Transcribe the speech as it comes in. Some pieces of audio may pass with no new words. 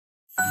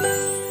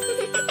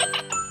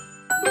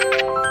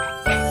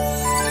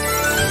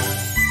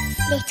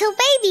Little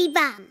Baby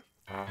Bum.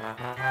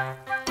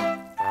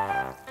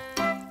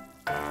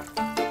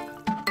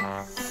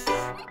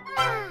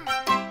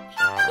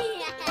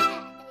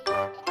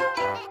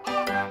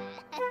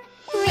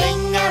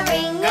 Ring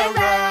a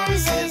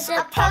roses,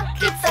 a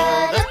pocket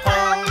full of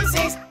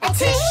posies. A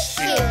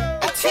tissue,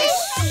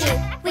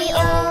 we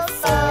all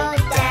fall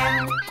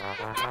down.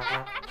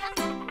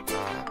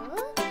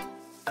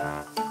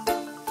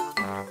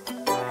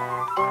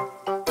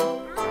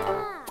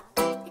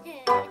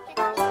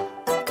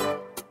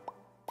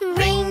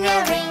 Ring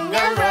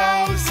a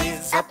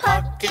roses, a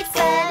pocket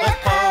full of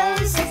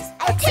posies.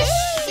 A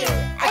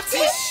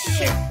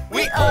tissue,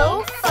 we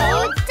all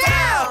fall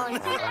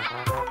down.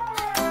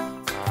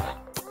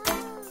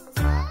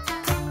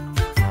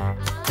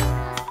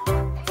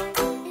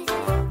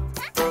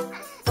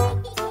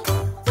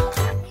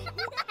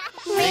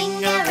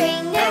 Ring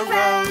a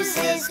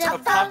roses, a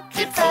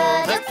pocket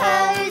full of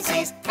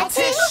posies. A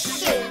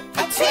tissue,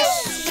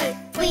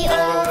 we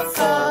all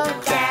fall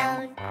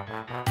down.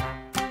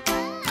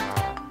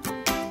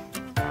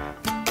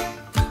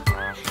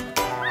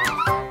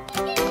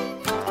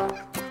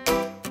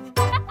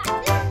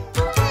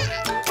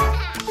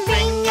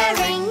 Ring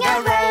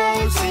a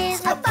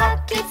roses, a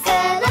pocket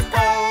full of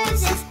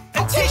posies.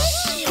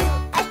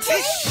 A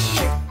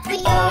tissue, we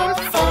all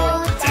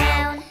fall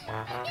down.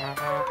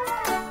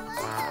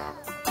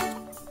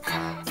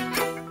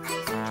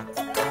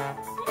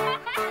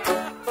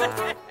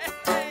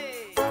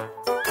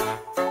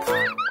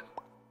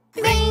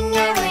 Ring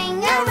a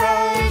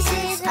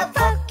roses, a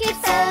pocket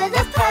full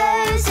of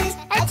posies.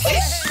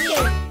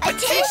 A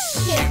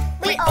tissue,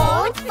 we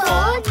all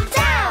fall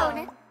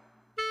down.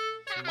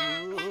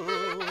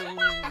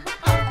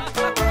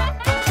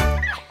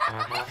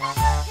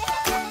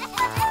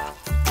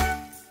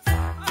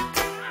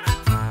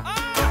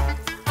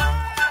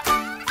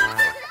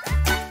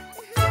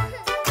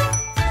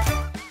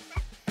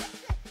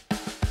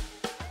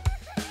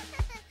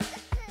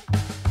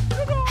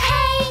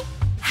 Hey,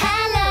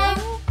 hello,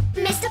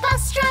 Mr.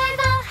 Bus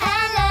Driver,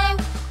 hello.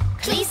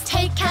 Please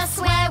take us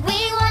where we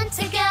want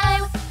to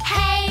go.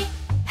 Hey,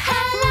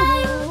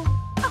 hello.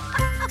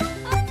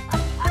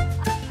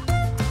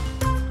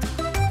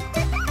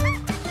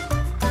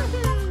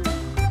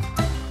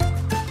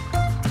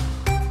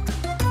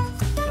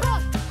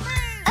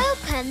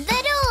 Open the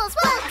doors,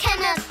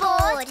 welcome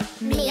aboard.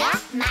 Mia,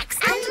 Max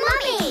and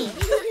Mummy.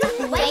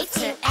 Wave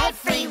to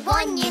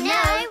everyone you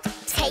know.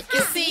 Take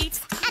a seat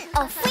and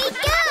off we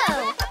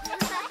go.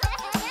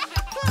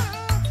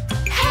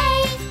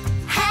 Hey,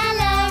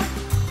 hello,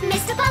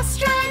 Mr. Bus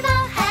Driver,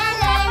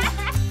 hello.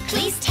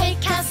 Please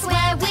take us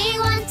where we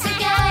want to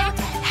go.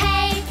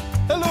 Hey,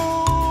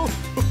 Hello!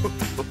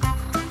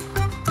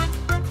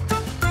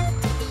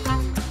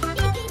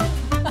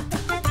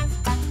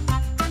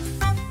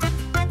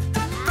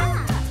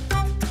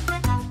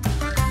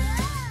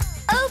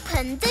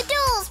 open the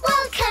doors,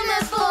 welcome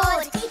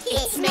aboard.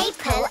 It's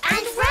Maple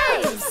and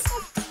Rose.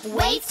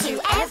 Wave to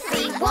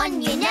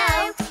everyone you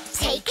know.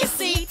 Take a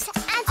seat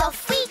and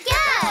off we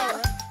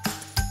go.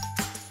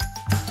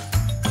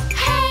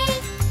 Hey,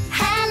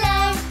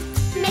 hello,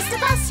 Mr.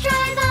 Bus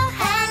Driver,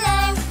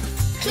 hello.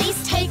 Please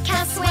take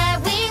us where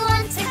we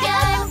want to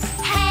go.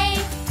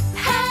 Hey,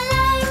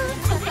 hello.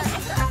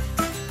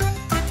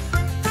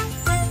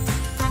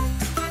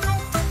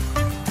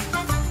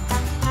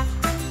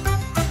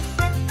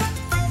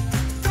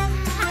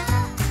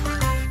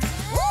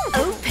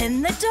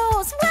 Open the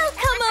doors,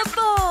 welcome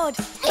aboard.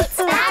 It's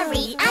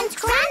Bari and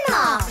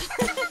Grandma.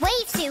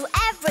 Wave to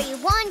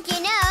everyone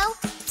you know.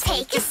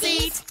 Take a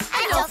seat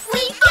and off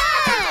we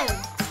go.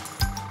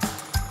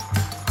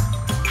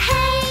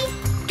 Hey,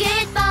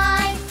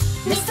 goodbye,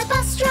 Mr.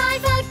 Bus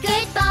Driver,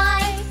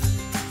 goodbye.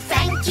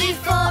 Thank you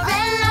for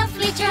a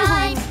lovely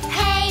drive.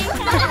 Hey,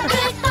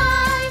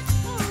 goodbye.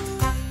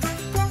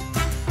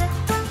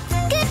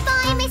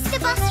 Goodbye,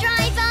 Mr. Bus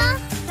Driver.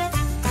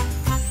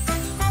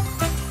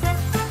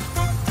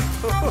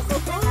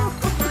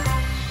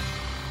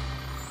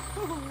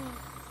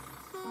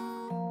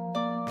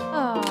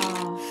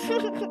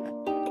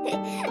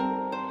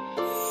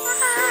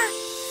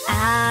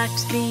 At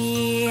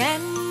the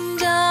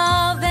end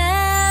of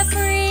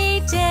every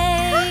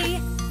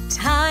day,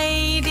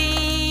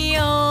 tidy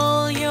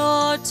all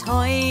your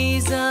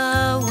toys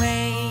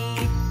away.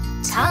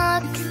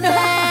 Tuck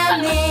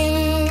them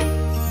in,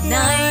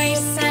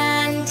 nice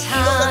and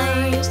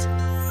tight.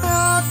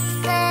 Rock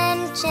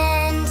them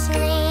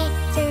gently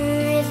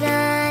through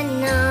the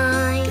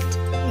night.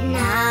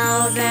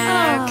 Now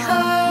they're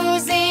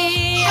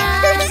Cozy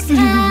as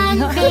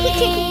can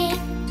be.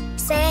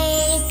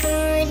 Say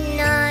good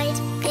night,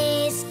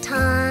 it's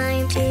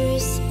time to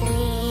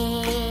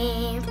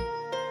sleep.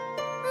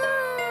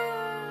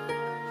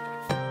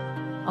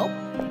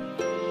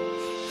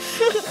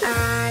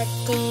 At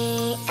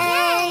the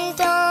end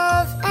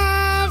of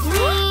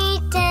every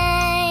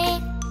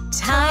day,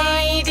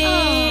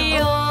 tidy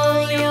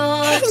all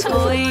your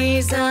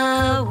toys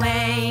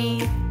away.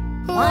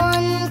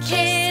 One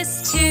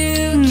kiss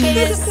to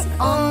kiss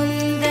on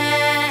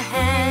their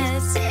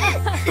heads.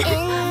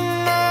 In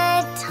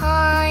the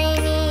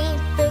tiny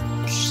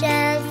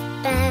bookshelf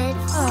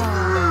beds.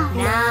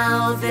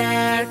 Now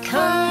they're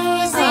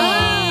cozy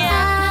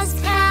as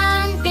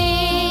can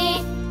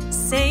be.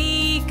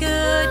 Say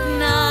good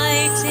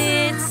night,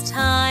 it's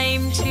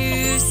time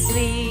to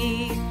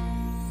sleep.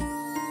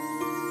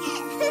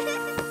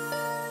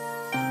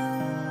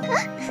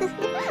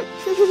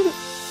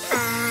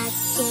 At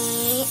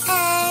the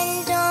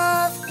end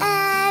of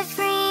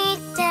every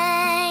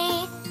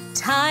day,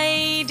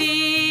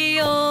 Tidy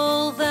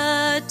all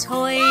the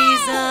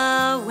toys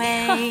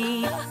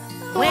away.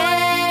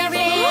 Where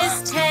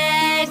is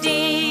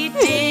Teddy?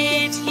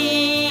 Did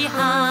he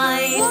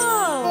hide?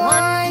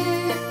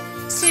 1,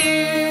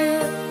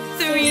 2,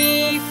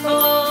 3,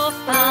 4,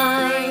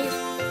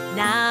 5.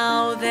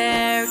 Now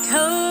they're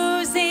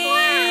cozy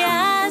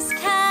as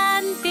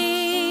can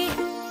be.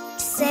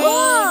 say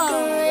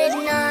good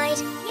night.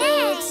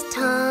 It's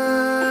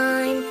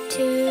time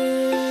to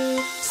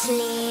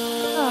sleep.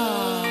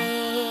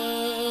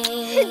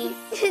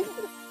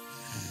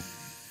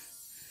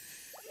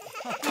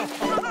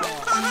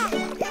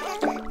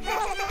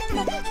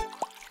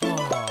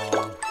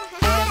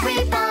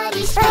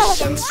 Everybody's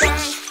splish and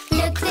splash.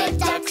 Look, the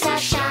ducks are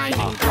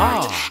shining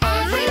bright.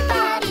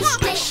 Everybody's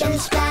splish and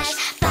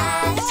splash.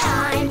 Bath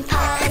time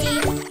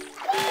party.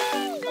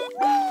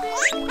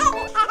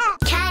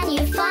 Can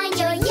you find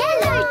your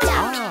yellow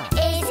duck?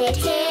 Is it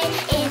here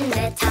in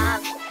the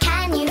tub?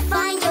 Can you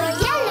find your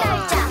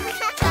yellow duck?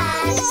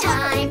 Bath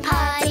time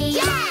party.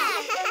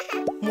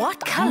 What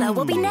colour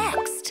will be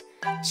next?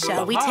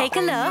 Shall we take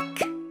a look?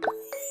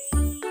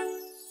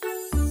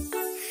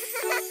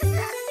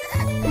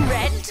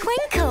 Red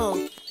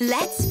twinkle.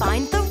 Let's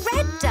find the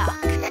red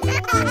duck.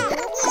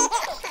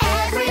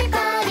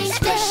 Everybody's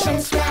splish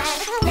and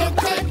splash. Look,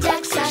 the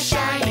ducks are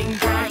shining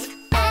bright.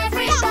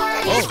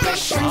 Everybody's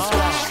splish and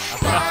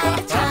splash.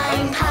 Bath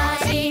time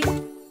party.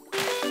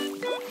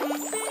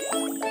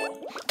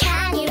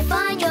 Can you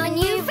find your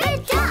new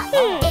red duck?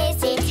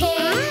 Is it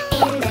here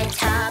in the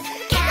tub?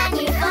 Can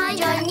you find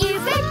your new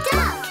red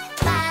duck?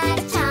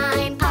 Bath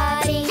time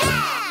party.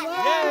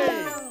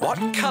 What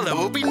colour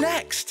will be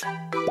next?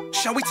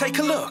 Shall we take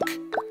a look?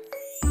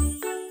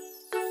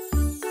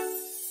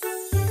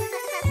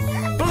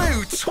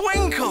 Blue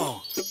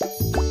twinkle!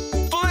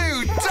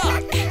 Blue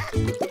duck!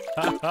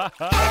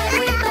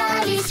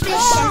 Everybody's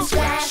splish and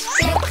splash.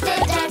 Look, the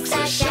ducks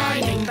are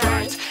shining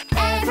bright.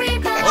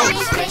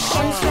 Everybody's splish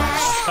and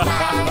splash.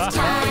 Bath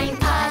time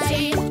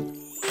party.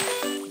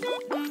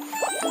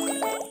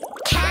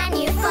 Can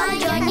you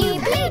find your new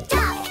blue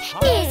duck?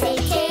 Is it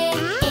here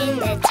in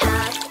the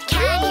tub?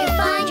 Can you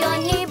find your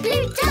new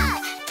blue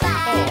duck?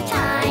 Bath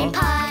time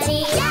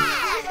party.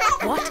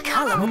 What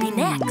colour will be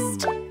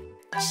next?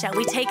 Shall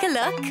we take a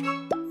look?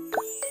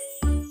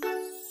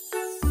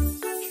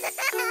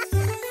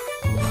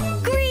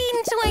 Green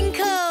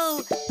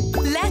twinkle.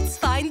 Let's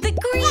find the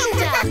green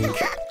duck.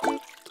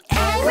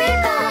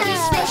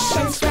 Everybody's splish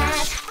and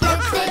splash.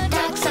 Look, the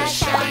ducks are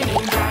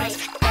shining bright.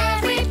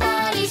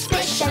 Everybody's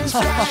splish and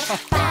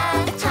splash.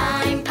 Bath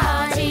time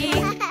party.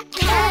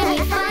 Can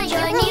you find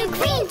your new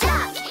green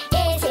duck?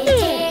 Is it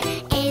here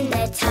in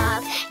the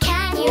tub?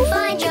 Can you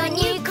find your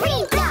new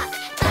green duck?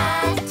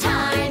 Bath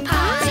time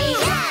party.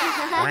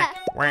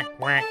 Quack,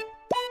 quack.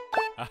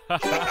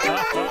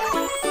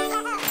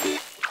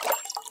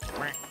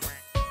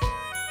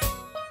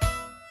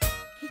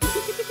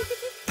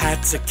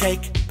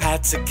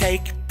 Pat's a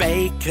cake,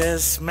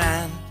 baker's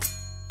man.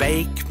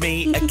 Bake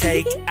me a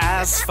cake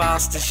as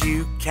fast as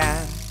you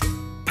can.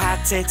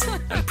 Pat it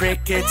and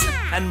prick it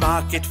and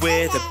mark it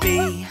with a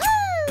B.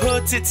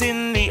 Put it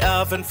in the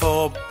oven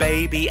for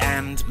baby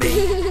and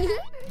me.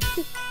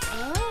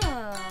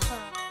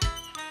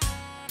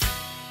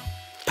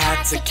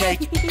 Pat's a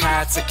cake,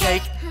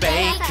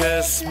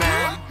 baker's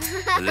man.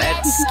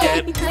 Let's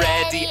get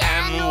ready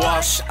and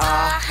wash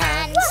our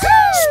hands.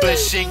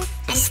 Splishing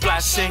and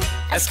splashing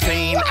as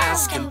clean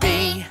as can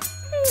be.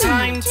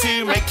 Time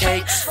to make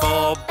cakes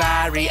for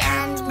Bari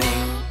and me.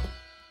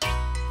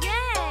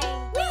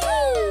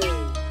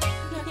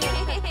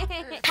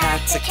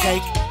 Pat's a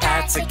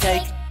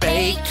cake,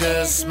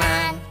 baker's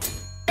man.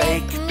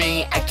 Bake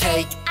me a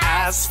cake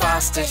as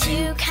fast as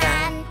you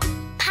can.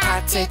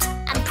 Pat it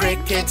and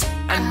prick it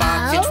and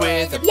mark it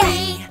with a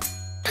B.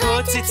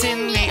 Put it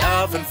in the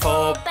oven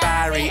for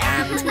Bari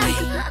and me.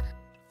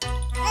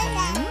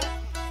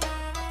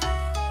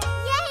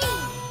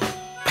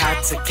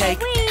 Pat's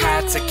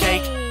a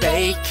cake,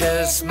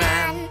 baker's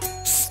man.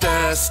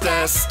 Stir,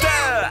 stir,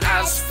 stir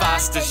as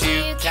fast as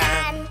you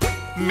can.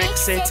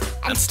 Mix it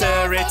and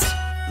stir it,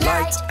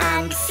 light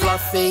and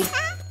fluffy.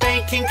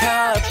 Baking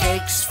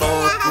cupcakes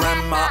for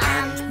Grandma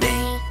and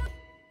me.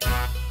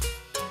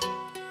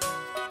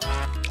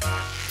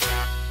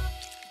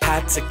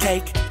 Pat's a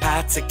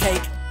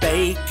cake,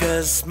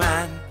 baker's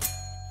man.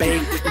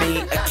 Bake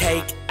me a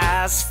cake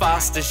as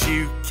fast as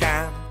you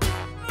can.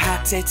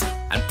 Pat it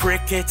and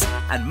prick it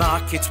and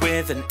mark it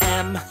with an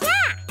M.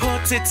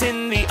 Put it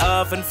in the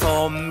oven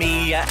for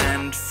Mia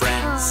and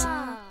friends.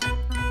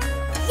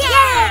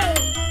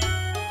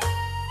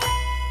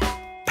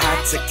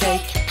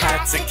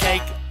 pat a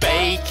cake,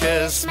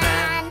 baker's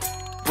man.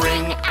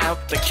 Bring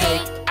out the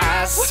cake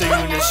as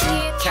soon as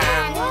you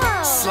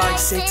can.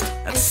 Slice it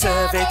and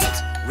serve it,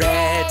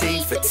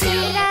 ready for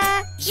tea.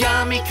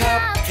 Yummy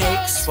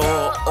cupcakes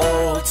for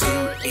all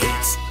to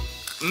eat.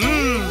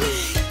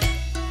 Mmm!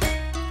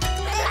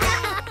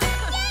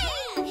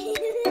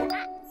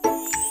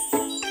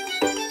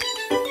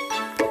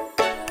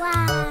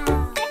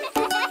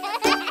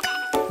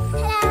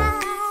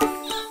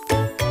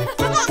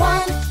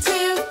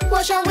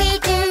 What shall we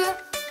do?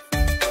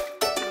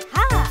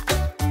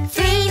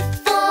 3,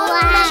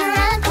 4, measure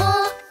and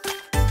pour.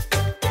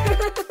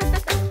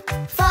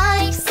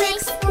 5,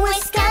 6,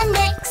 whisk and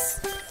mix.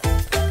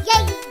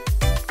 Yay!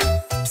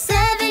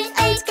 7,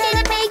 8, get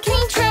a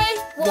baking tray.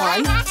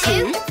 1,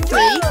 2,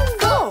 3,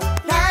 4.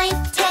 9,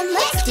 10,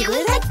 let's do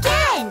it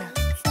again.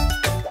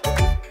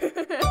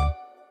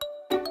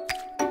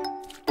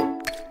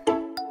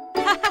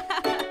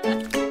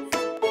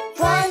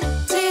 1,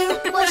 2,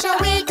 what shall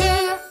we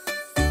do?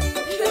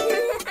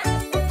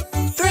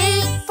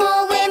 3,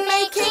 4, we're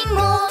making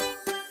more.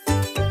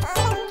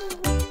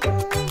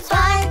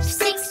 5,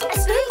 6, a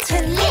spoon to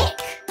lick.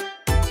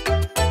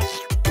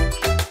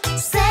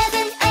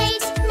 7,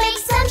 8, make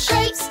some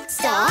shapes.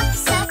 Star,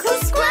 circle,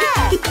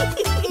 square.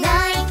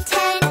 9,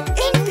 10,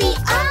 in the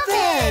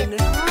oven.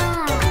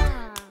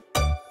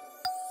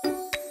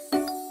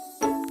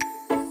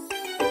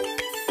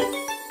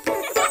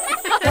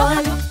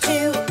 1,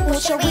 2,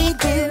 what shall we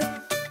do?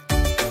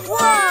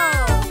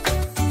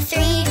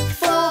 3,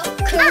 4,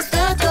 close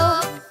the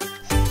door.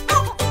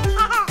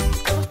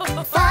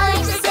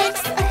 5,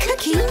 6, a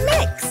cookie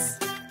mix.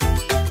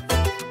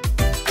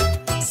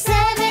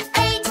 7,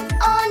 8,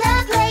 on a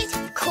plate.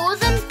 Cool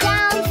them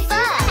down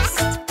first.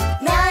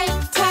 9,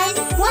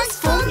 10, one's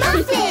for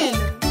muffin.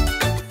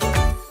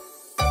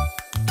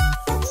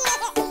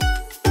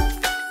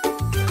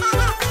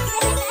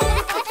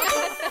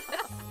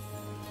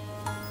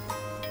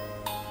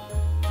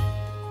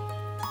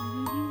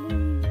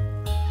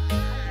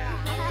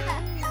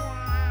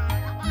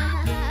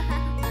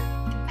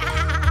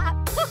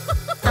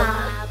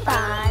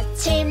 Papa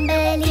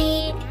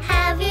Timberly,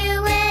 have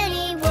you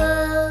any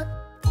wool?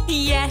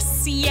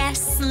 Yes,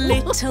 yes,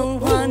 little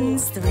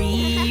ones,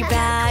 3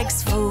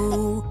 bags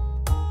full.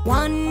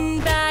 1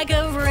 bag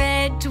of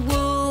red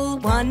wool,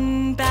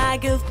 1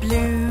 bag of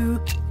blue.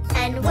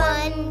 And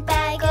 1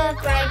 bag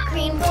of bright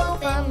green wool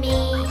for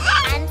me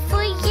and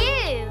for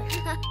you.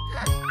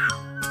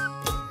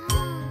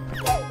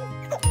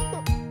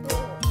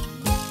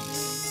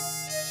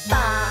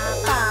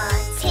 Papa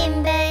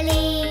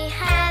Timberly,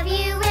 have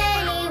you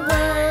any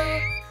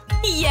wool?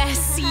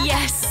 Yes,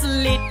 yes,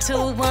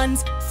 little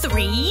ones,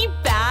 3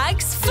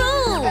 bags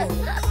full.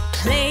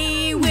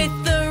 Play with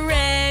the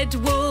red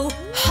wool,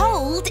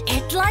 hold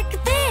it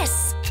like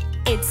this.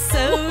 It's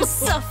so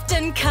soft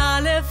and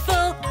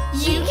colourful,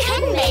 You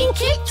can make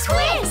it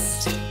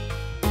twist.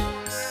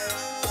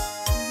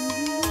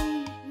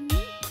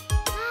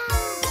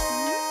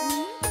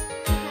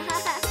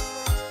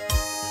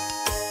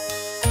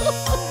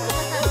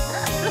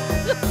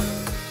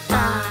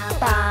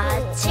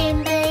 Papa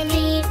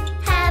Timberly,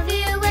 have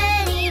you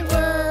any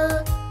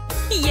wool?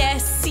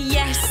 Yes,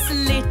 yes,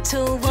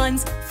 little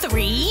ones,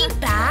 3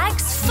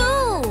 bags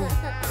full.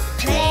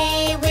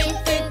 Play with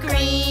the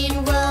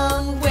green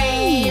wool,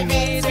 wave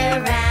it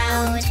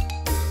around.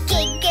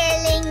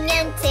 Giggling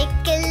and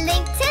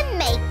tickling to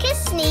make a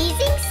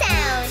sneezing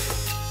sound.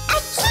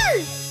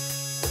 Achoo!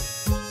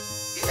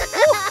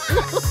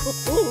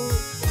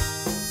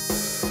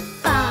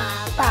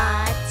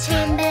 Papa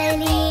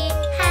Timberly,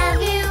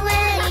 have you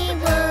any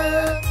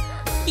wool?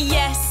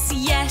 Yes,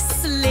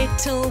 yes,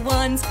 little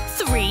ones,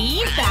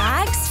 3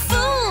 bags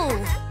full.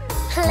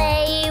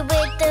 Play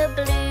with the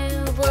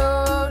blue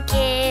wool,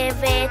 give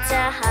it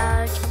a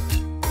hug.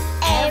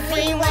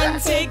 Everyone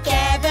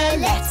together,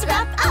 let's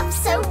wrap up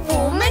so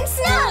warm and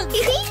snug.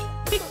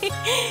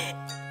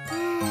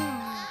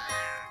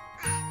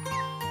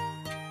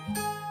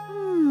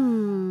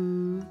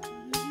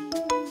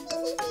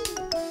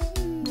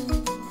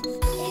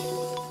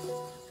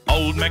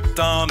 Old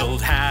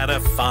MacDonald had a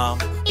farm,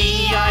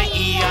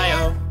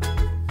 E-I-E-I-O.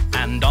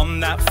 And on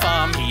that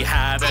farm he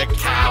had a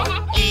cow,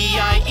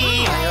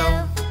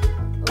 E-I-E-I-O.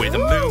 With a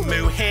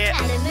moo-moo here,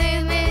 And a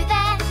moo-moo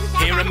there.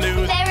 here a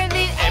moo, There a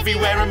moo,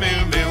 everywhere a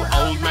moo-moo.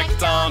 Old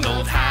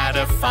MacDonald had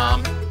a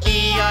farm,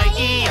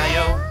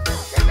 E-I-E-I-O.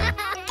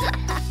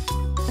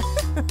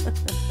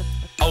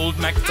 Old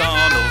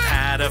MacDonald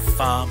had a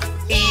farm,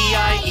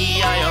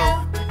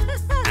 E-I-E-I-O.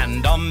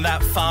 And on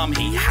that farm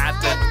he had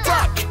a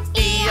duck,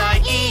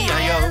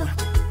 E-I-E-I-O.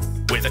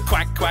 With a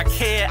quack quack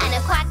here, And a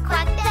quack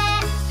quack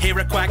there. here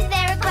a quack,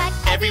 There a quack.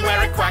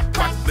 everywhere a quack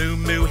quack. Moo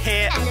moo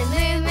here, And a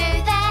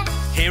moo-moo there.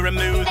 here a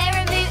moo, There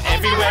a moo,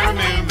 everywhere a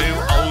moo moo.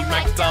 Old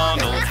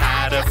MacDonald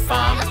had a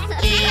farm,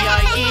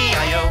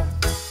 E-I-E-I-O.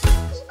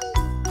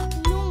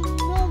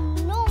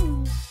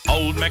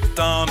 Old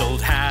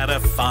MacDonald had a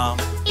farm,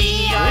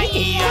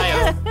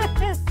 E-I-E-I-O.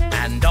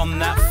 And on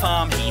that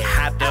farm he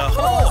had a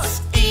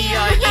horse,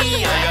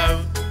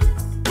 E-I-E-I-O.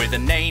 With with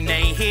a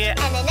neigh-neigh here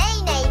and a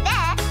neigh-neigh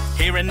there.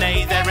 Here a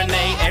neigh, there a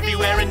neigh,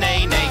 everywhere a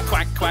neigh-neigh.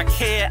 Quack, quack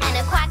here And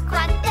a quack,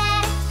 quack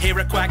there. Here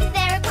a quack,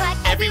 There a quack,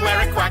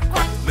 everywhere a quack,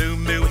 quack. Moo,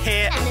 moo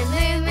here and a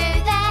moo,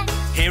 moo there.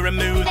 Here a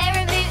moo, There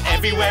a moo,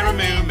 everywhere a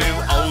moo,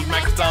 moo. Old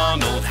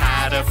MacDonald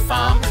had a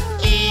farm,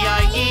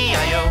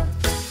 E-I-E-I-O.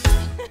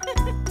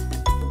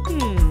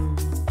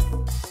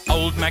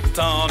 Old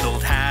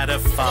MacDonald had a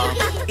farm,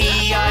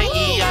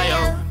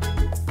 E-I-E-I-O.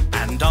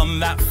 And on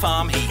that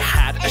farm he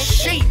had a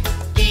sheep,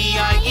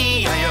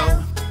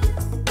 E-I-E-I-O.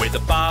 With a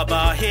bar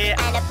here,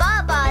 and a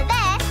bar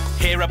there.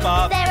 here a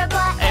bar, There a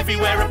bar,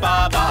 everywhere a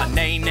bar.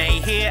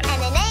 Neigh-neigh here,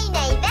 and a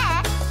neigh-neigh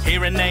there.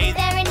 here a neigh,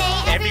 There a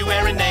neigh,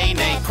 everywhere a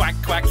neigh-neigh. Quack,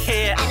 quack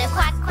here, and a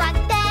quack, quack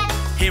there.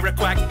 here a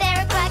quack,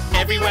 There a quack,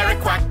 everywhere a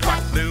quack,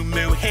 quack. Moo,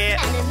 moo here,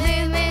 and a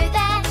moo, moo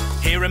there.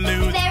 here a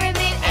moo, There a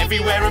moo,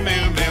 everywhere a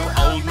moo, moo.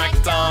 Old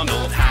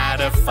MacDonald had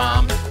a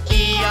farm,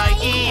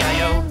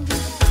 E-I-E-I-O.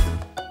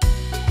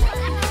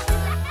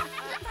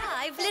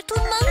 5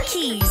 little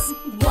monkeys.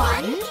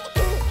 1,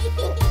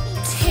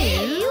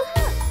 2,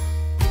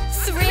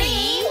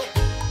 3,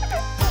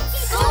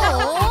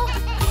 4.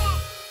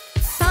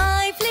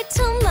 5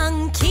 little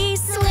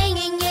monkeys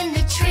swinging in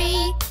the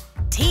tree.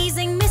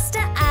 teasing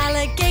Mr.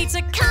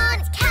 Alligator.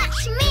 Can't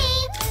catch me.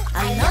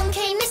 Along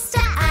came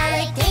Mr.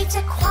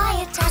 Alligator,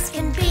 quiet as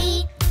can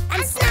be,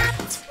 and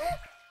snapped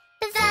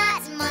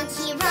that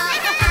monkey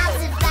right out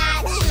of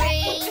that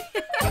tree.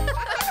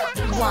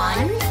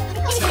 1,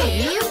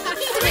 2,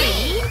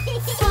 3,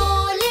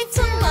 4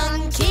 little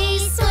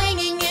monkeys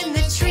swinging in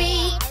the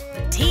tree.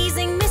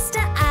 Teasing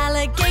Mr.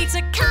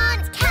 Alligator.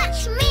 Can't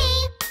catch me.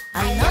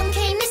 Along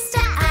came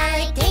Mr.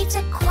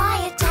 Alligator,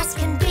 quiet as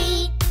can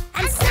be,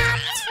 and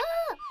snapped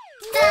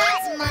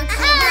that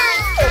monkey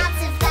right out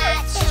of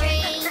that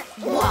tree.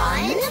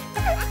 1,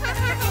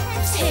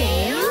 2,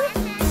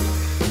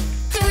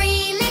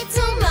 3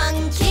 little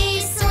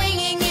monkeys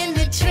swinging in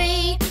the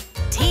tree.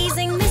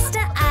 Teasing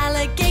Mr.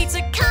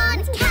 Alligator.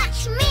 Can't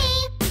catch me.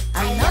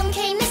 Along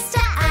came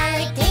Mr.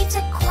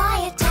 Alligator,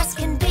 quiet as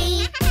can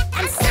be,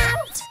 and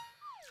snapped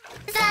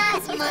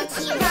that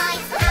monkey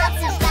right out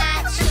of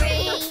that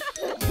tree.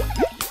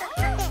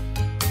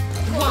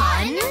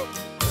 1,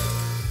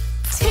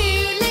 2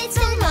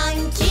 little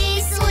monkeys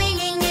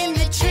swinging in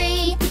the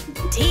tree.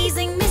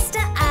 Teasing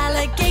Mr.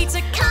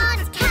 Alligator.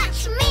 Can't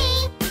catch me.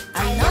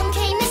 Along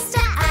came Mr.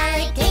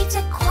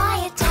 Alligator,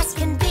 quiet as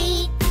can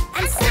be,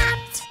 and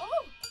snapped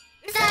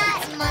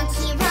that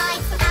monkey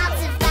right out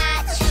of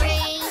that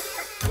tree.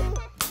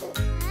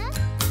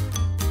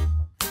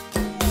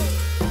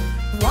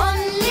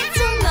 1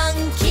 little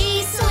monkey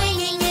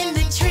swinging in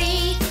the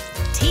tree.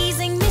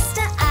 Teasing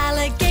Mr.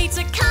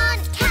 Alligator.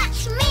 Can't catch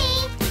me.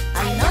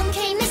 Along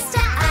came Mr.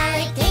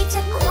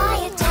 Alligator,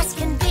 quiet as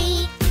can be,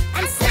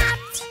 and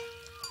snapped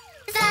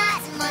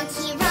that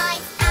monkey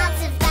right out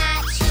of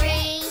that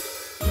tree.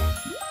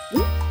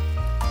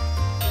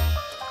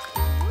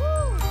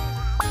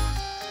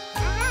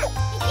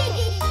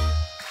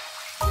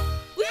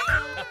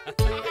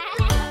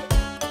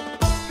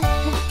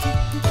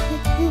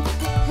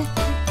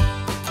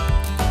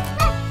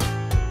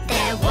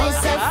 There was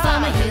a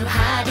farmer who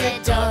had a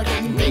dog,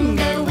 and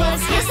Bingo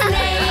was his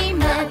name.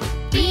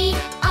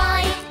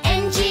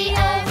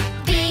 B-I-N-G-O,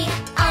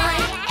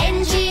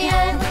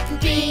 B-I-N-G-O,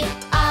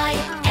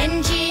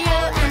 B-I-N-G-O,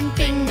 and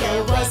Bingo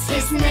was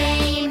his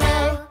name.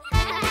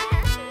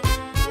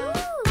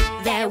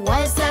 There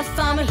was a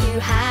farmer who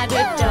had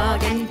a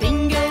dog, and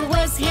Bingo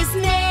was his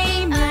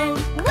name.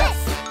 Woof!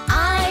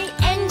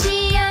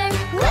 I-N-G-O,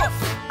 Woof!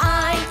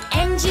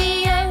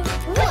 I-N-G-O,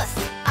 Woof!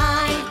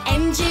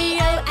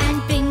 I-N-G-O, and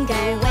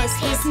Bingo was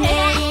his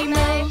name.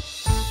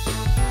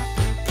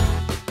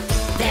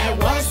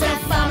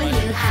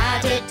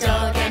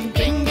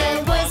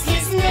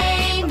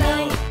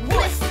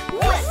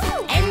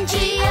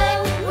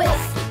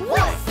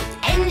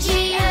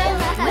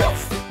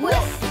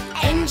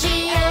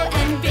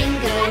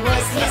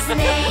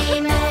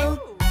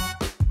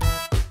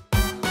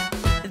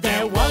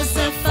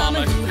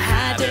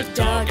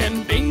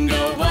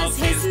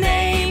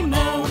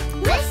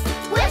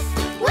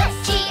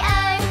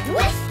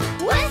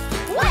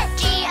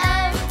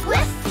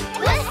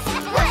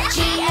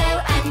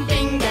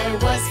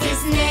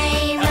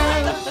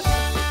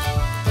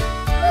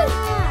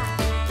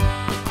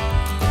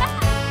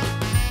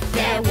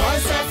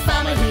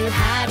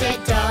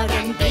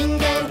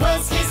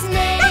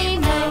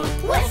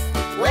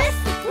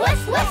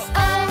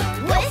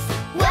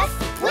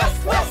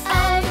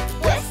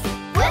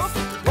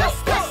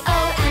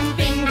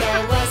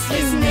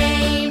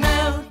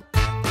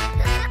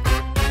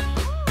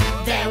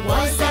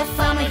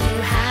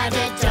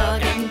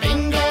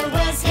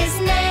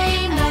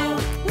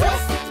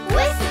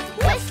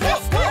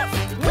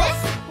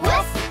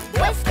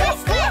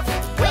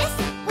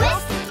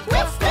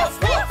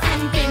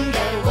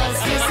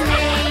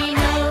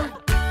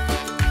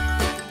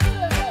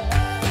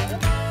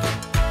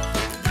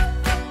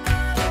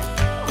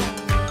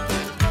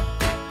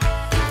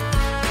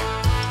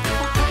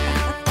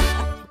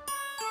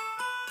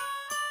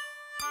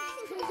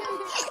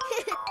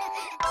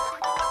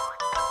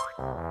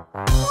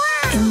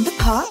 In the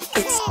park,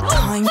 it's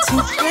time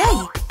to play.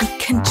 We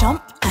can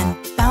jump and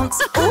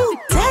bounce all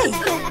day.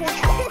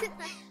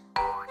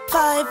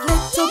 5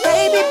 little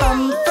baby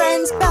bum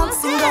friends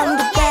bouncing on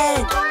the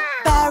bed.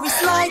 Barry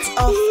slides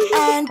off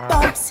and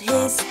bumps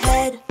his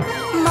head.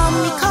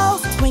 Mummy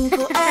calls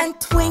Twinkle and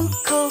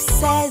Twinkle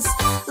says,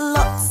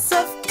 lots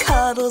of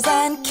cuddles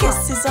and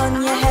kisses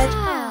on your head.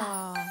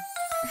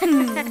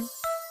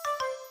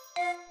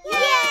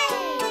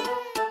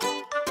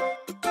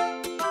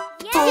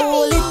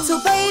 Four little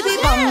baby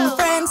bum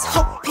friends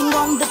hopping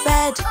on the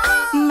bed.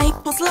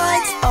 Maple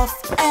slides off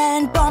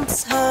and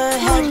bumps her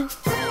head.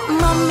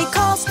 Mummy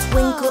calls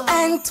Twinkle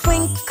and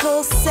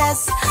Twinkle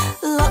says,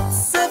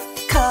 lots of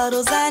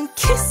cuddles and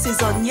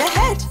kisses on your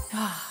head.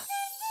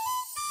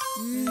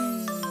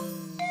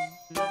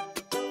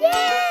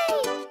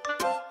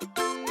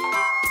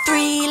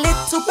 3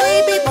 little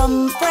baby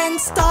bum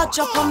friends start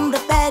up on the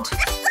bed.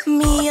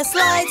 Mia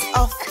slides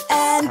off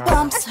and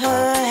bumps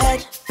her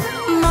head.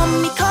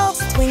 Mummy calls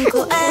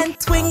Twinkle and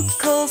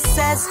Twinkle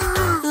says,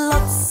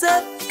 lots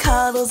of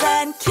cuddles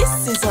and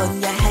kisses on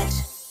your head.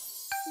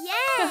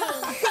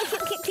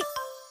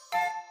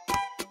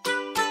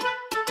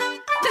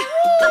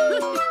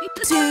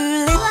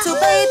 Two little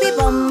baby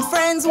bum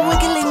friends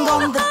wiggling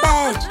on the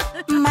bed.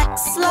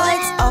 Max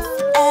slides off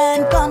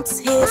and bumps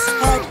his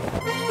head.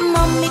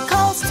 Mummy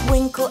calls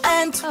Twinkle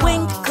and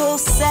Twinkle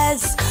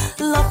says,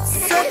 lots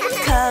of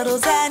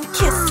cuddles and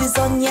kisses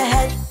on your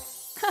head.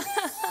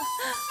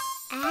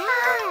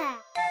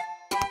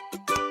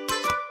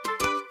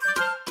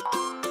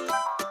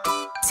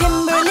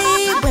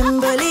 Timberly,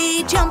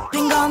 Wimberly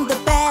jumping on the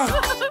bed.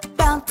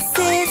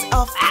 Bounces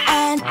off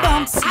and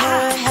bumps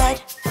her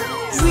head.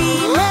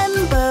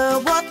 Remember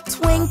what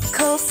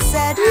Twinkle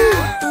said,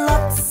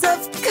 lots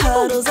of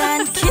cuddles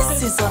and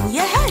kisses on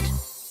your head.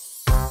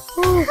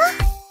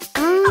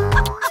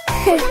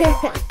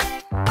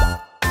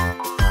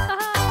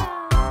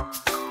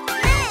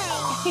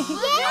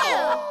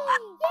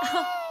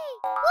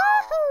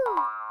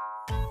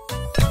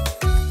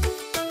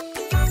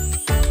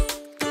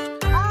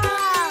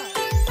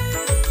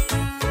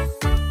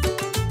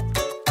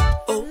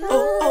 Oh,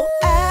 oh, oh,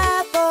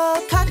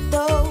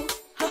 avocado,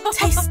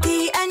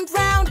 tasty and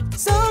round,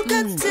 so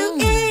good to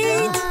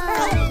eat.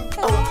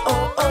 Oh,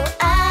 oh, oh,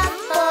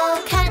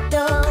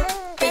 avocado,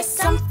 there's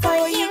some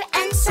for you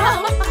and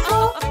some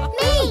for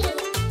me.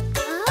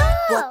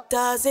 What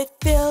does it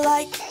feel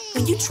like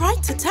when you try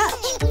to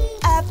touch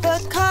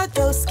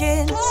avocado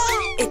skin?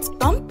 It's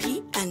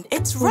bumpy and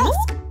it's rough.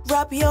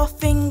 Rub your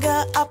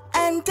finger up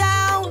and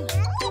down.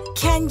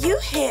 Can you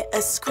hear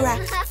a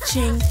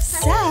scratching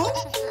sound?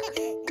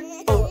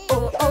 Oh,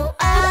 oh, oh,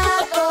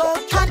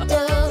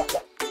 avocado,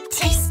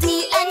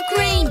 tasty and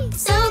green,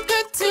 so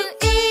good to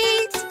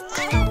eat.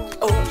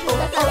 Oh,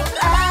 oh, oh,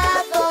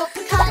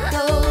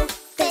 avocado,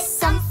 there's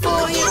some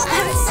for you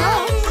and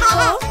some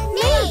for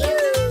me.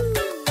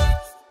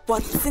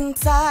 What's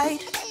inside?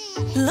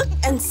 Look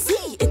and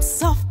see, it's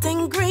soft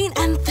and green,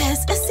 and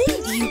there's a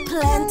seed you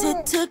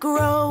planted to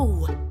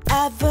grow.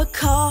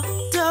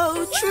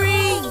 Avocado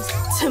trees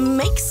to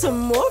make some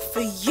more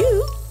for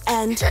you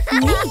and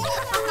me.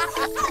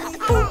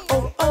 Oh,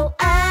 oh, oh,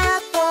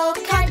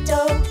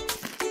 avocado,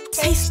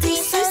 tasty,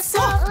 so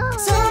soft,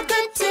 so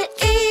good to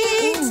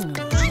eat.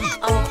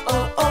 Oh,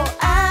 oh, oh,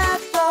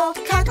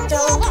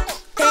 avocado,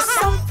 there's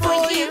some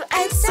for you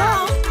and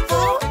some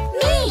for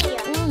me.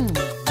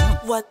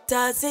 What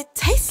does it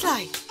taste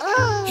like?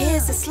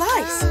 Here's a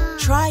slice.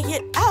 Try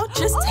it out,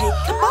 just take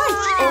a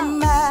bite or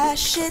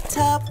mash it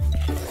up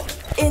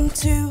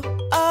into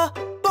a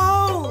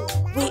bowl.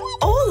 We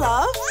all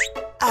love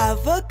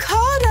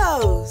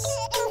avocados.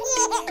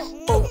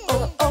 Oh,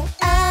 oh, oh,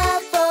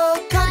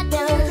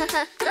 avocado,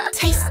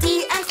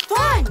 tasty and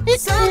fun,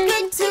 so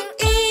good to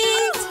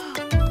eat.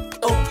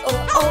 Oh, oh,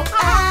 oh,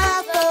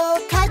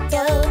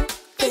 avocado,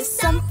 there's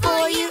some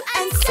for you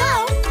and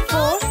some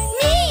for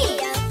me.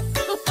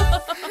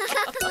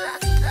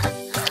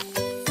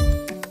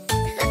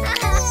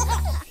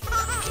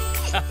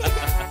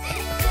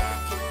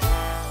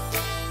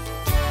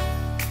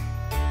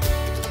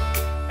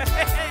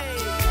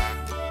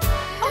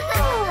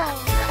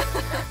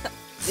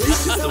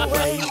 This is the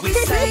way we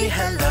say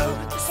hello.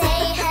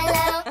 Say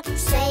hello,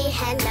 say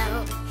hello.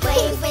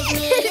 Wave with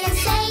me and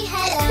say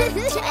hello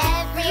to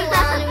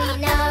everyone we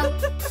know.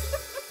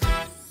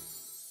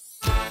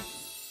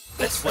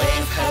 Let's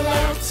wave hello.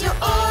 To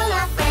all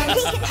our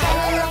friends,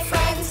 hello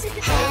friends,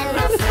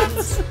 hello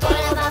friends.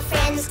 All of our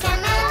friends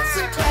come out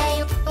to play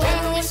when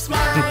we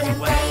smile and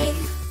wave.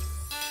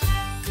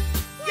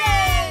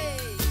 Yay!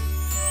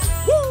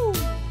 Woo!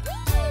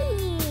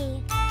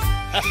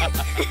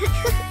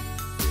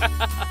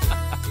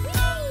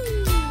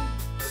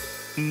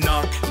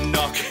 Knock,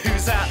 knock,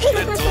 who's at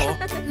the door?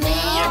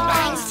 Mia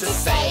bangs to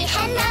say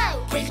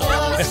hello. We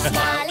all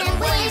smile and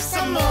wave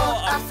some more.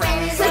 Our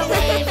friends are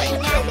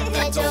waving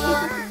at the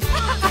door.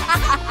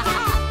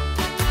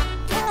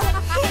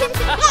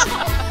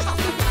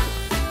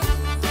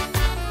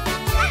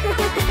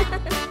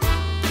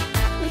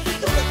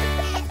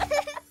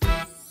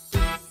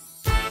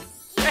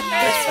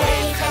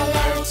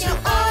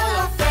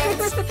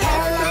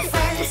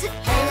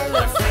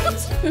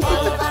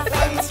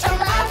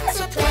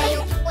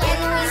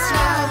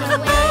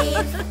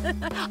 A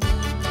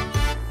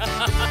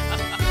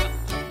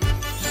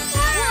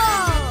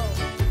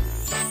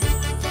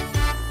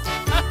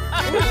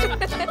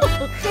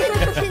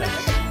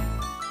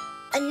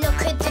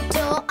knock at the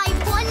door, I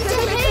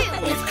wonder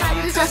who. We've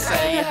come to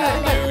say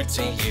hello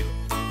to you.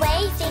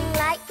 Waving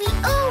like we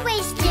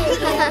always do.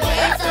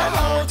 Wave the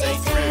whole day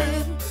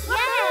through.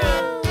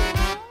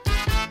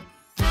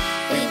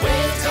 We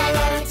waved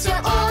hello to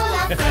all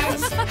our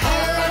friends.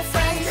 Hello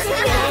friends,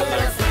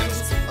 hello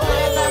friends. All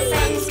of our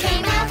friends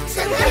came out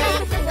to play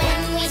when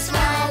we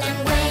smiled and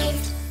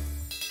waved.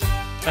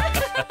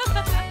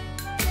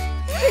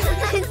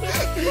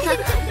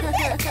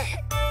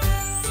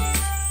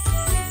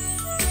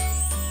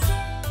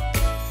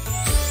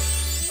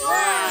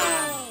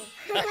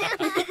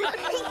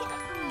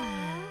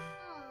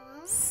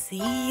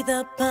 See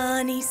the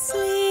bunny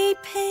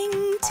sleeping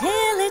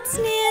till it's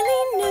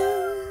nearly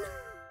noon.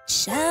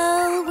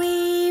 Shall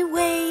we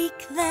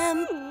wake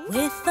them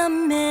with a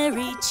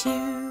merry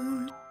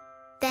tune?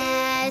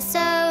 They're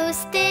so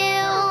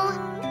still.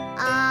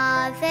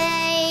 Are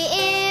they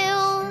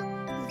ill?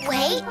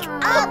 Wake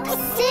up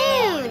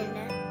soon.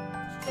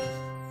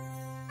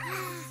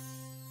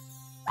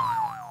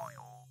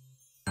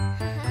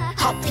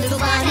 Hop, little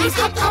bunnies,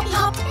 hop, hop,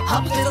 hop.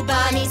 Hop, little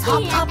bunnies,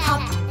 hop, hop,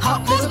 hop.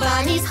 Hop, little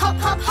bunnies, hop,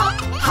 hop, hop.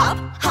 Hop,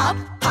 hop,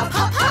 hop,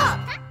 hop, hop.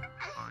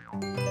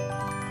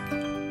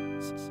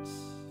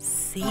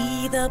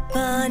 See the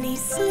bunny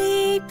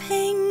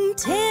sleeping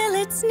till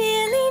it's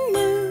nearly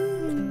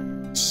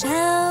noon.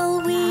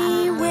 Shall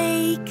we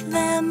wake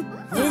them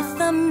with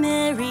a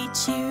merry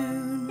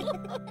tune?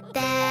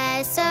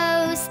 They're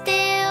so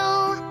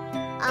still.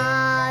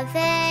 Are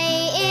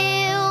they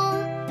ill?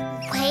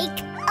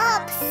 Wake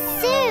up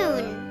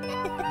soon.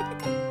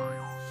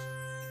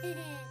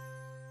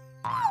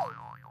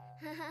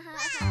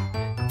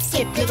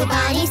 Skip, little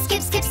bunny,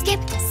 skip, skip, skip.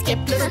 Skip,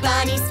 little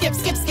bunny, skip,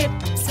 skip, skip.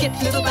 Skip,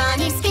 little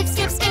bunny, skip,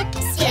 skip, skip.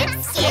 Skip,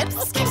 skip,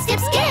 skip, skip,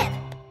 skip.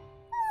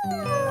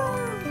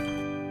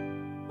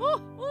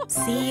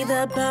 See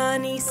the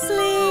bunny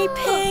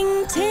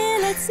sleeping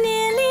till it's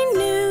nearly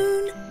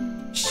noon.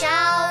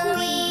 Shall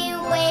we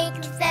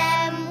wake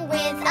them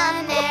with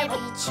a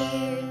merry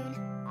tune?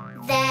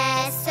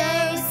 They're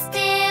so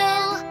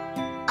still.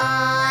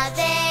 Are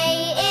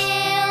they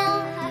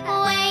ill?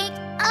 Wake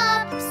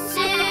up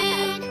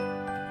soon.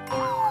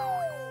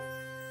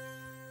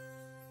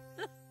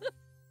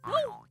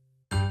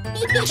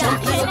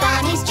 Jump, little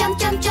bunnies, jump,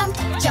 jump, jump.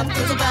 Jump,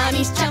 little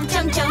bunnies, jump,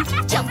 jump, jump.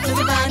 Jump,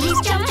 little bunnies,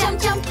 jump, jump,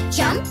 jump.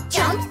 Jump,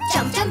 jump,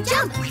 jump, jump,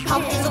 jump.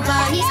 Hop, little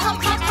bunnies,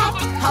 hop, hop, hop.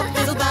 Hop,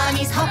 little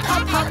bunnies, hop,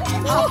 hop, hop.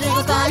 Hop,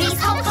 little bunnies,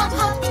 hop, hop,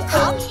 hop.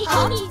 Hop,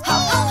 hop,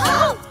 hop, hop,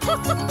 hop.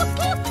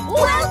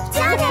 Well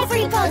done,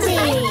 everybody!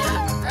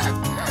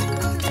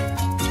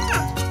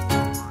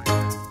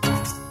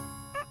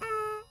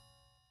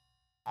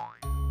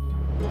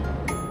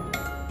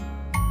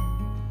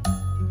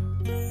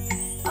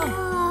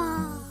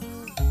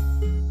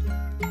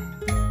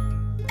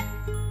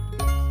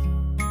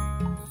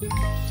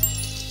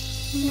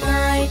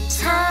 Night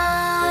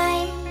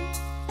time,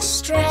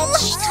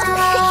 stretch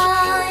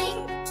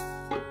time.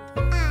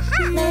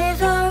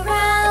 Move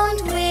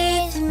around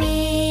with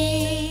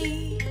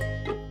me.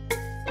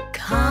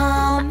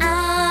 Calm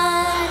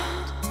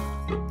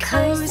and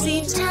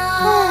cozy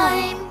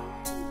time.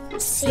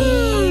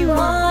 See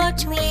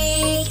what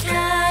we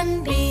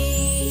can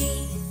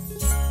be.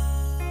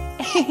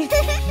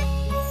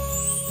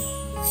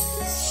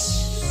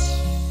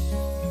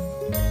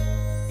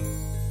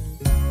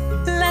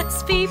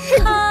 Let's be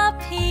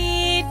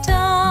puppy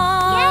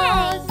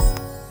dogs.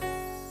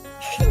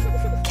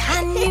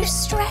 Can you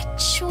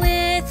stretch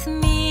with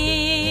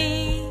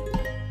me?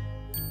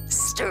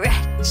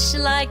 Stretch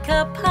like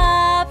a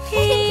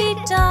puppy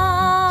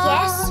dog.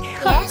 Yes,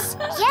 yes,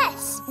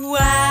 yes.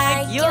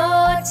 Wag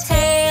your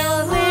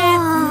tail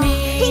with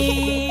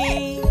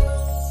me.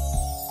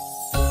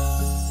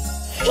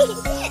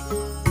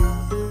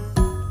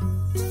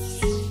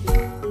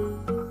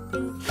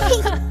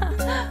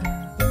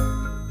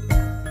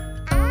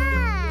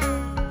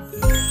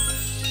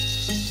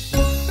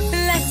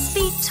 Let's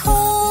be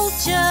tall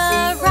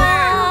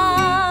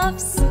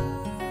giraffes.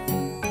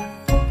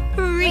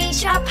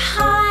 Reach up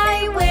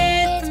high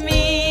with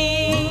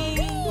me.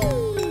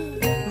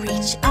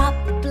 Reach up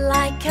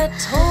like a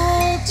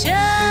tall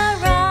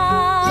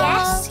giraffe.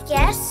 Yes,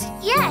 yes,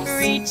 yes.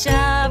 Reach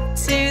up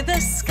to the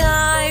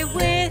sky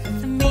with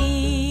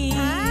me.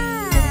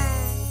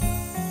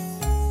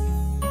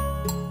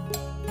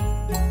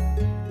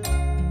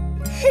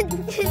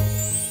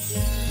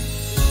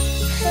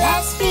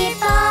 Let's be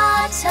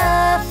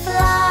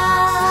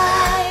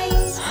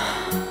butterflies,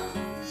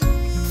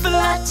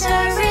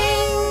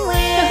 fluttering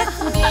with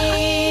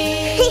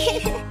me.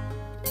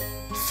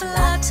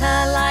 Flutter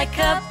like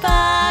a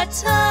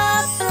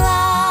butterfly.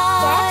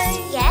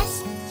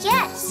 Yes, yes,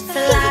 yes.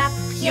 Flap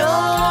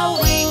your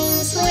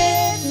wings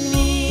with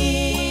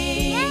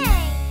me.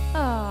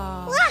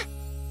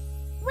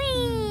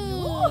 Whee!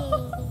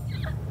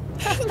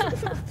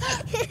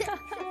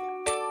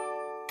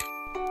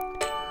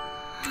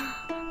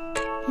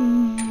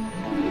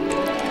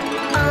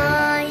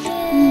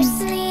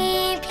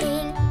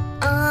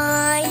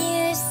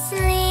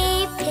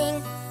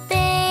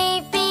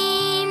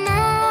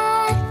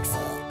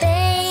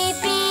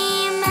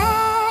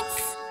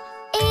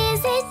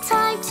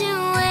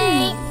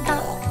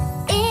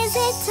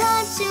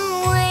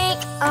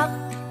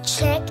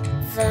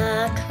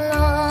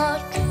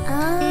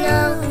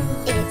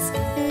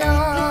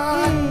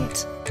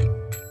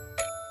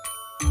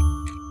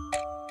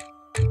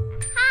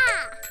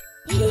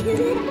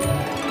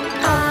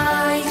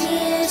 Are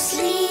you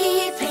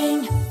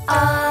sleeping?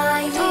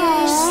 Are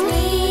you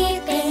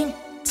sleeping?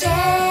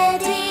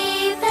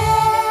 Teddy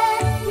bear,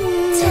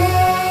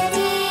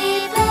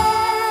 teddy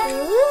bear.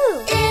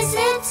 Is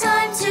it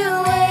time to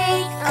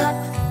wake up?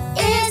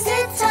 Is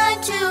it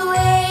time to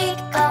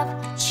wake up?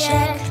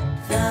 Check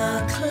the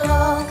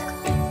clock.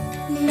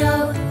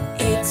 No,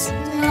 it's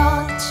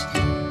not.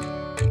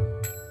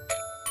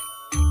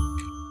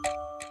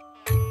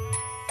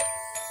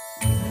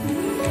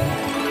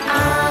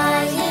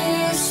 Are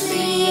you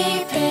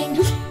sleeping?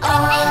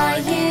 Are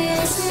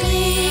you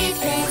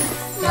sleeping?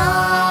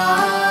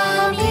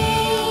 Mommy,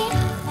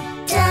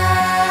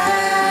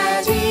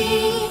 Daddy,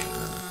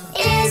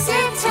 is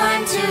it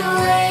time to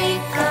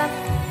wake up?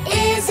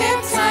 Is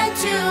it time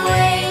to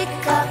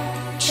wake up?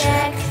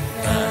 Check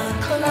the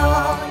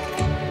clock.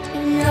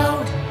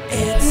 No,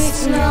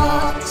 it's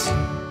not.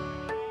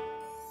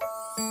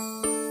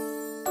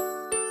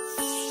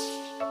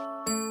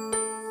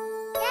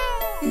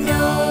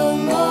 No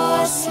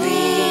more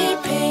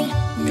sleeping,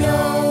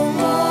 no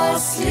more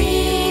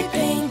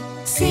sleeping.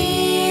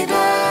 See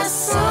the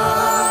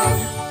sun,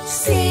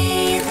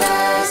 see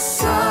the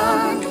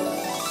sun.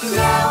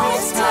 Now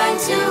it's time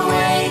to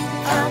wake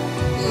up,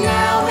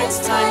 now it's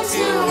time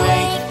to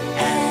wake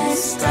and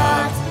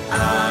start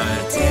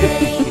our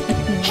day.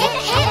 Hip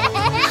hip,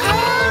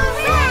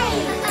 hooray!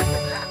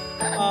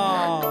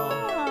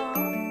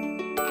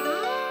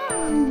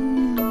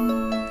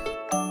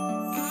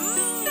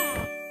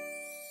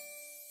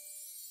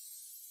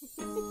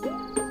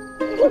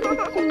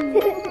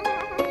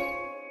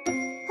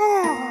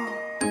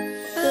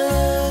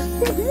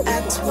 Look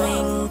at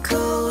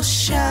twinkle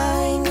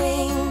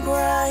shining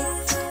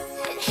bright.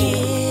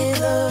 Hear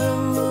the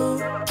moon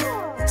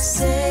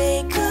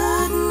say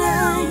good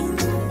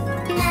night.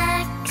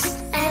 Max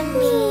and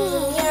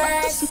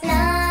Mia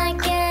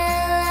snuggle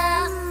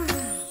up.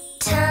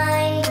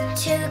 Time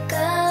to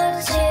go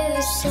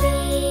to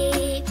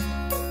sleep.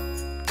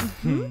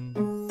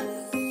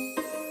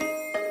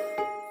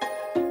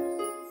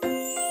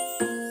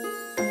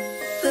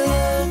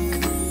 Look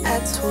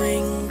at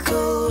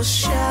twinkle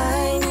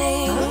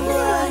shining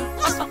bright.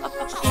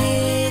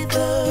 Hear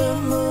the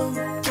moon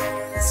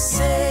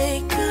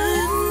say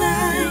good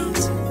night.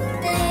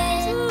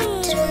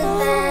 Little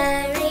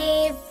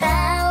Bari,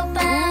 bow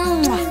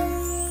bow.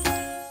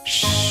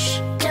 Shh,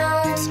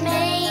 don't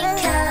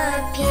make a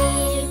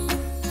peep.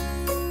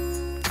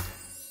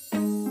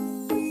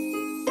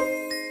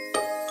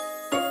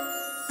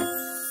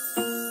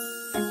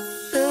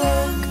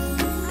 Look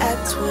at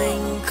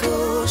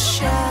twinkle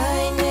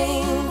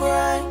shining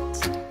bright.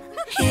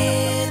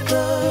 Hear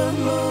the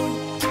moon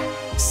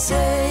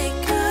say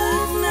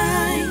good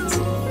night.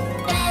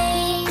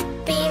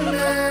 Baby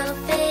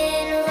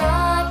muffin,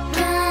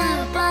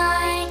 rock-a-bye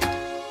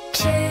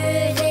to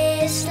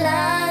this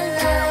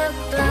lullaby.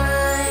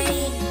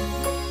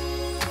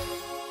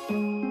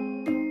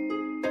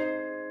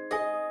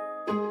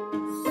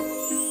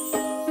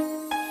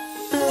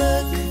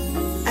 Look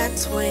at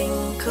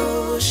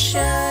twinkle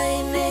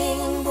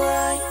shining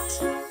bright.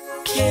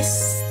 Kiss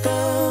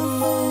the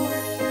moon,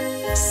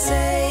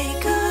 say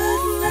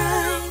good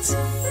night.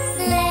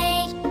 Lay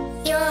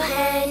your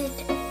head,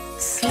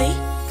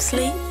 Sleep,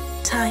 sleep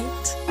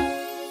tight.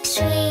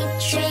 sweet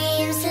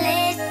dreams,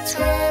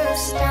 little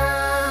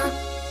star.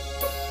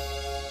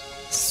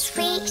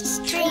 Sweet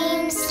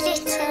dreams,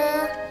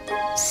 little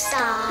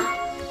star.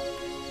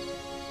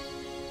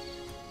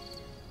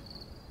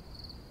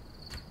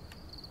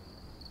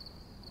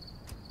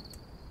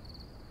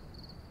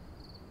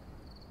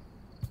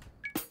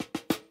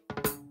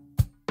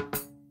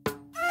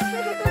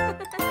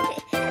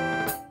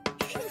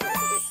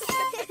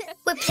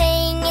 We're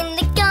playing in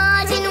the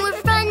garden,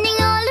 we're running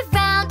all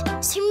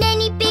around. So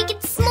many big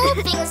and small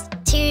things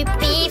to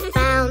be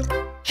found.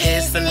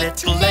 Here's the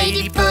little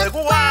ladybug.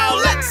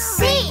 Wow, let's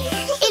see.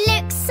 It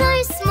looks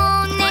so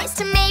small next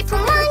to Maple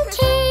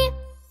Monkey.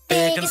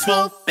 Big and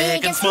small,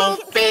 big and small,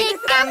 big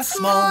and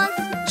small.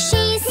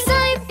 She's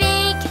so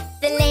big,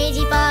 the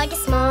ladybug is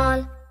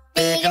small.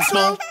 Big and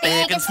small,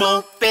 big and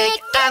small, big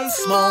and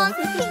small.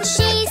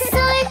 She's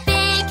so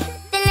big,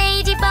 the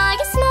ladybug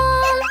is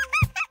small.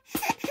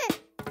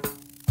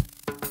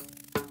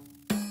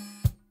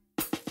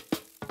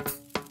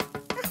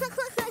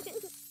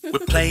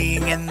 We're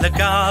playing in the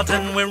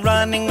garden, we're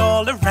running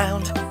all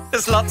around.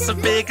 There's lots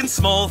of big and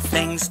small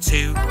things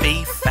to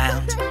be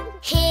found.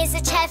 Here's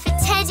a chair for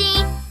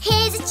Teddy,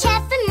 here's a chair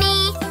for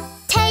me.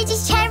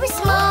 Teddy's chair is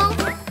small,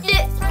 look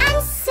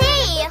and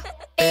see.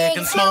 Big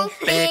and small,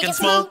 big and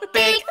small,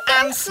 big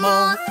and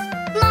small.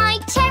 My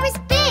chair is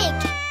big.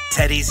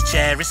 Teddy's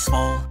chair is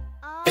small.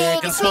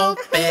 Big and small,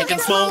 big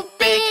and small,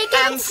 big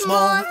and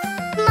small.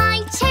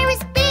 My chair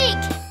is big.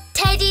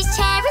 Teddy's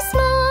chair is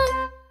small.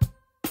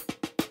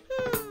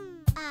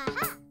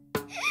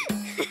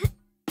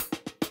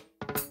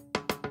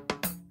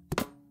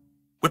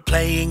 We're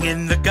playing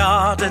in the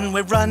garden,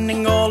 we're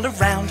running all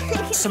around.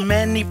 So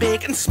many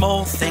big and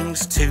small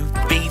things to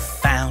be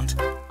found.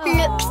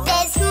 Look,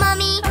 there's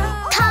Mummy.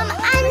 Come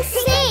and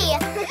see.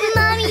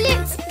 Mummy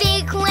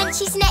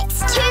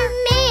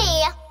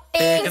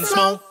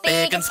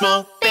and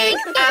small, big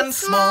and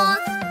small.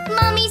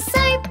 Mummy's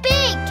so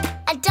big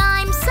and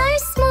I'm so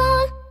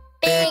small.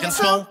 Big and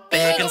small,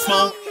 big and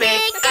small,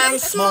 big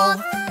and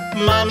small.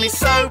 Mummy's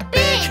so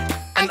big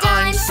and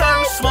I'm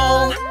so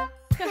small.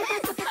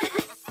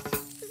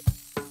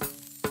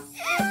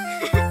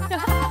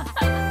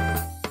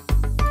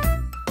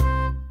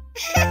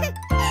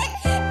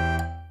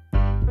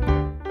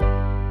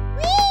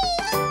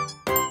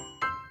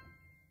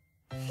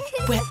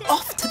 We're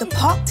off to the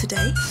park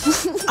today.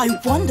 I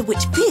wonder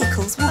which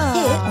vehicles we'll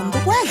hear on the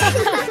way.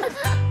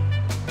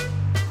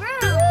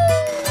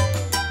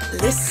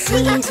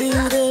 Listen to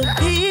the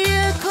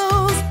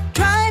vehicles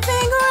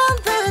driving around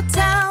the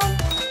town.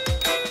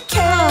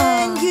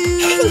 Can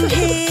you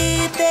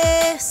hear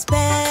their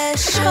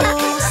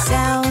special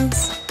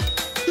sounds?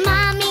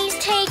 Mommy's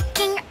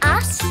taking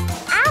us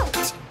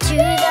out to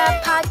the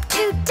park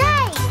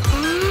today.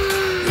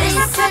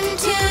 Listen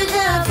to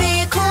the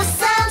vehicle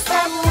sounds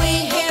that we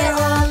hear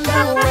on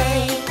the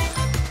way.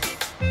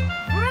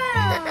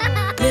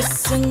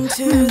 Listen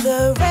to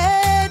the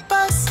red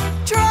bus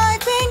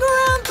driving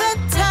around the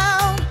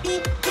town.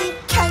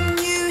 Can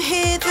you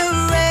hear the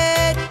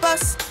red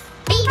bus?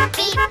 Beep,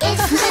 beep is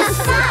the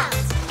sound.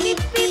 Beep,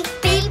 beep,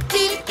 beep,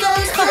 beep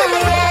goes the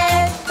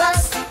red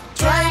bus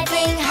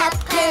driving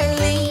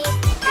happily.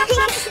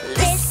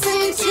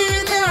 Listen to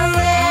the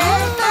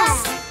red bus.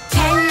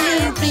 Can you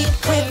beep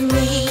with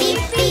me?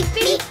 Beep, beep,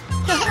 beep.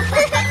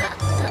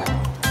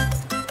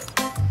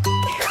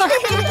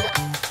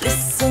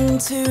 Listen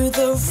to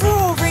the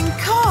roaring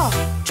car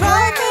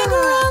driving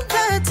around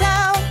the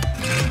town.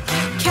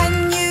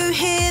 Can you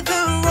hear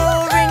the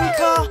roaring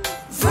car?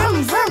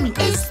 Vroom, vroom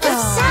is the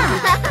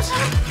sound.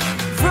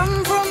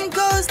 Vroom, vroom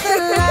goes the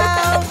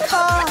loud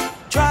car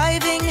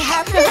driving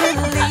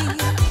happily.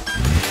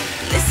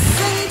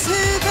 Listen to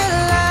the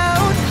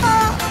loud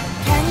car.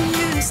 Can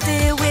you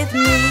steer with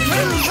me?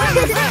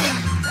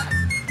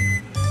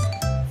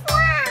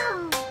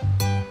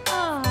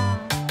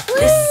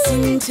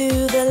 Listen to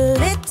the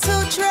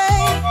little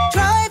train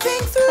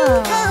driving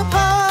through the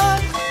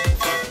park.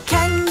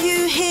 Can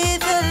you hear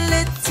the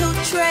little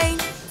train?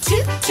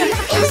 Toot toot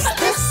is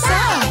the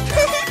sound.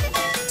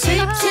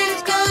 Toot toot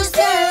goes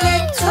the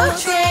little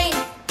train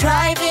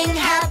driving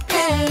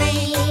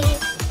happily.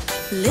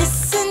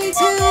 Listen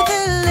to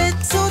the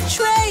little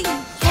train.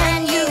 Can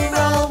you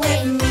roll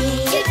with me?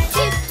 Toot,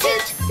 toot,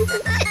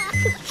 toot.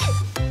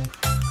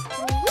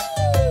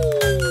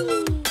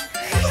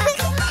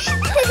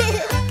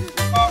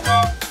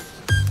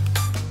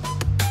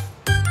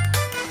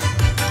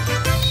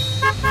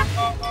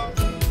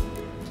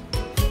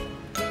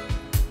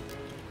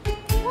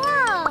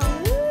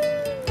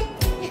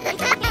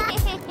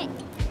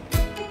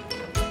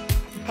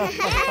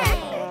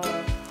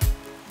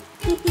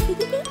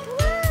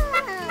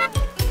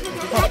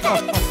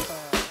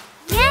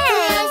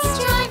 Yes,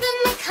 driving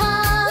the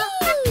car.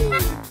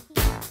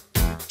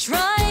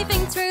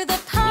 Driving through the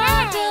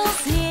puddles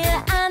here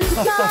and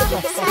far.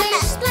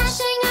 Splish,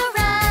 splashing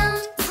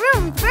around.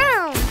 Vroom,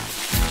 vroom.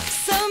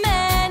 So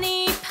many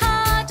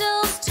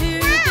puddles to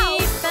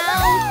be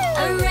found. A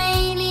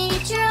rainy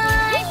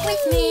drive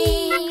with me.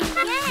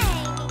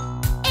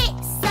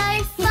 It's so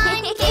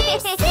fun to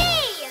see.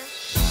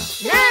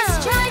 Let's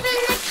drive in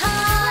the car.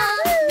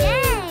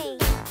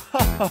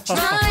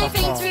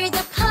 Driving through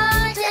the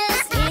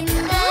puddles in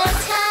the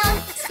town.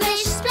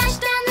 Splish, splash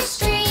down the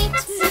street.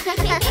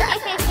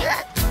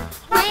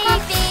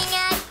 Waving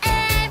at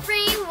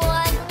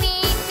everyone we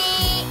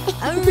meet.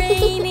 A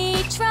rainy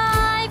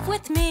drive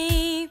with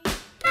me.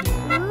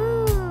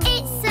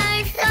 It's so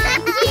fun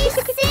to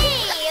see.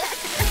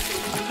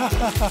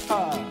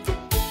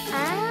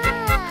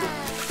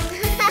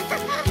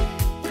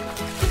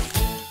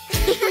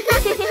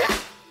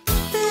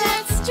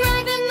 Let's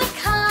drive in the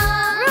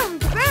car. Vroom,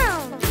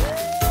 vroom.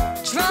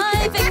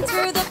 Driving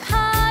through the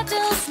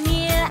puddles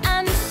near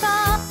and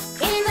far.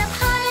 In the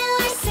pile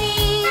I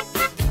see.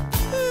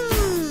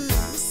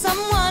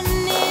 Someone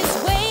is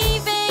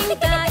waving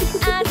back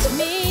at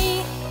me.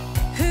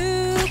 Who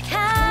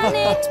can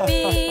it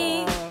be?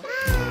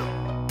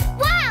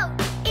 Wow,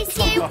 it's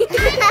you and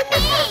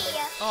me.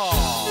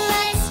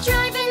 Let's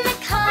drive in the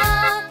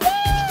car.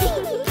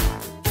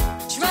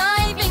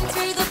 Driving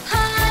through the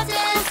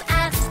puddles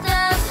at the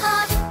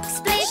park.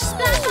 Splish,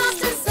 splash,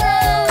 fast and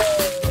slow.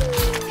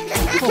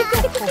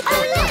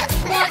 Oh look,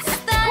 what's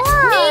that?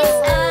 It's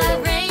a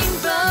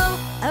rainbow.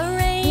 A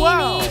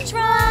rainy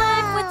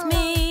drive with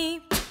me.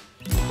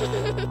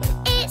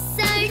 It's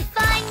so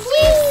fun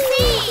to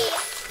see.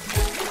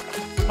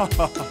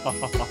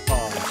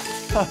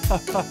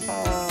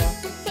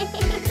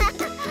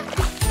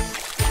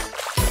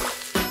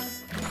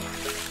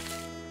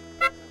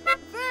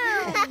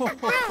 Vroom,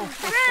 vroom,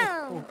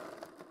 vroom.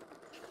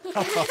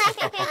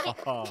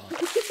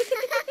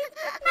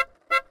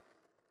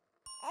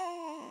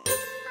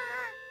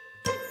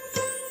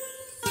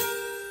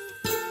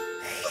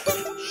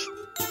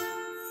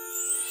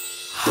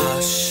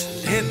 Hush,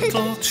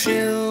 little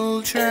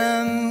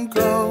children,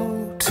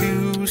 go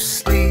to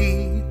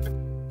sleep.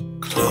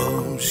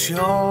 Close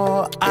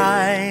your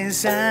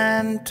eyes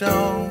and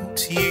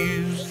don't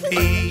you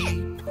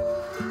peep.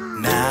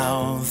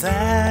 Now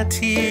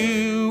that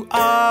you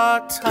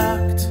are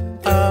tucked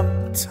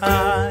up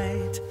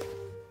tight,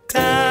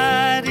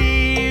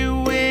 Daddy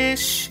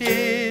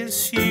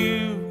wishes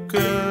you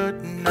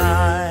good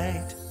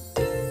night.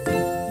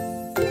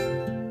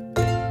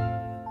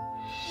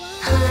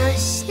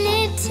 Hush,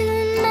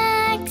 little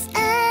Max,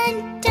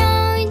 and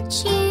don't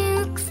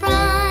you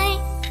cry.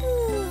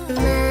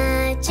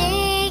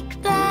 Magic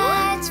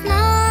birds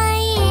fly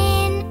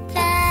in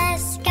the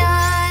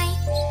sky.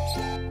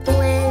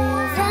 When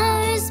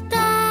those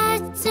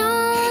birds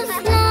all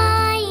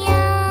fly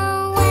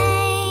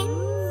away,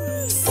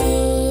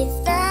 see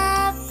the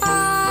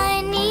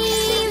bunny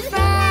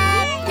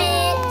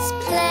rabbits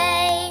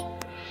play.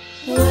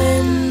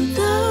 When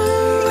the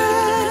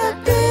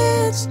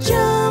rabbits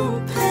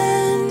jump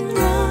and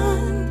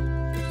run,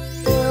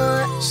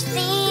 Watch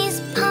these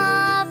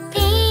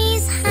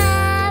puppies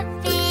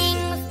having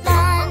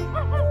fun.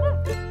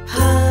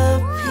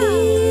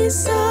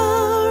 puppies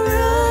are a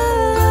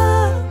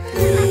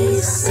lovely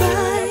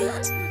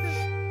sight.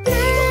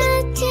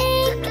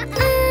 Magic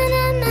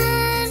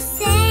animals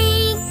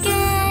say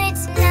good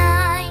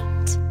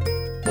night.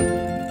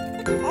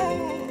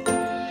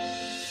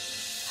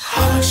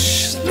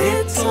 Hush,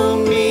 little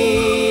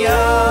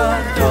Mia,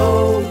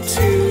 go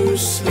to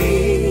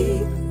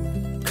sleep.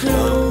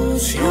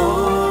 Close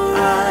your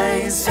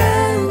eyes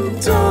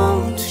and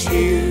don't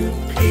you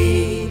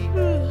peep.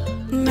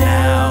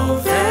 Now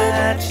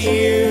that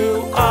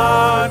you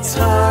are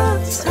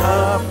tucked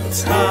up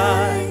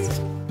tight,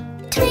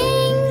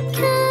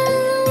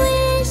 Twinkle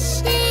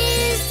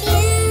wishes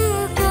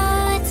you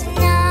good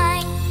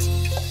night.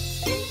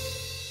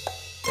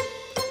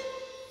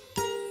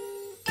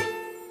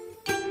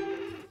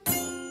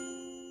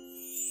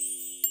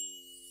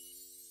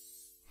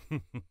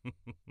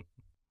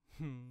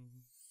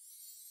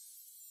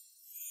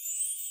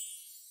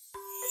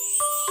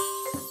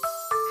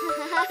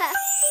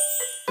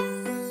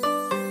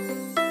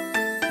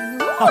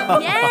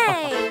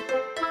 Yay!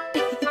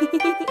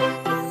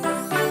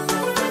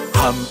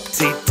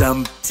 Humpty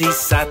Dumpty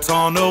sat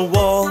on a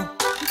wall.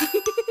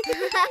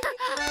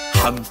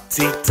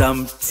 Humpty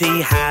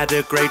Dumpty had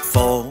a great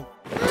fall.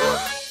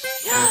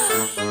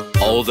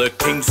 All the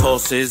king's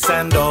horses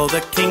and all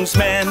the king's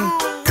men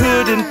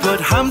couldn't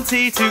put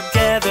Humpty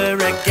together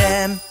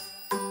again.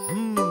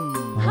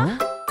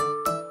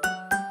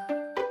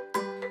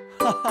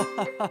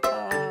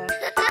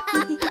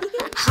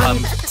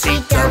 Humpty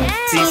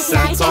Dumpty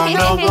sat on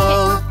a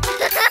wall.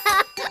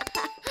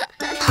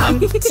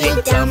 Humpty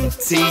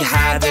Dumpty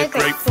had a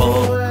great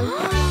fall.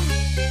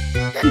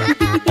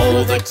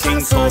 All the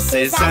king's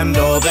horses and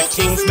all the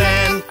king's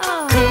men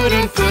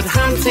couldn't put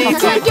Humpty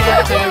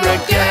together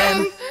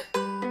again.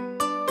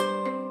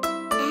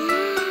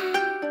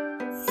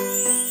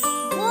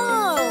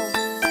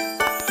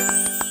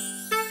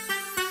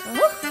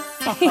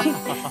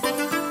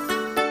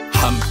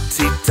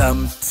 Humpty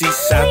Dumpty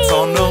sat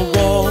on a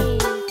wall.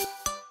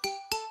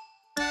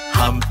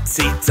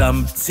 Humpty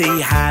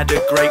Dumpty had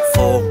a great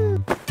fall.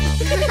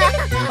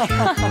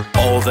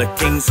 All the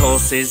king's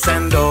horses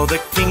and all the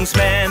king's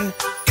men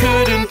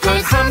couldn't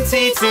put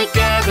Humpty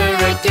together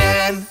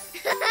again.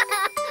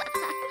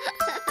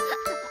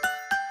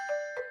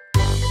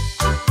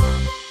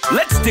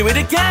 Let's do it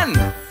again.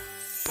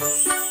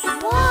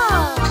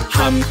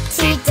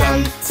 Humpty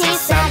Dumpty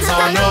sat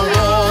on a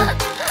wall.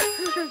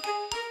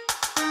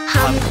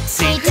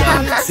 Humpty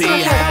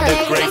Dumpty had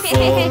a great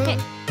fall.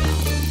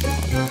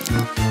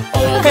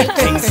 All the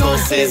king's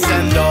horses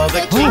and all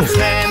the king's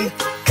men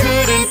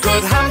couldn't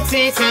put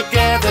Humpty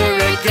together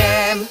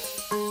again.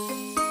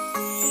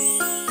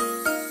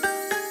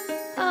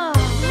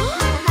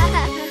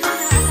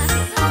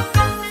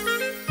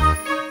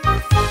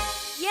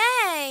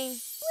 Yay!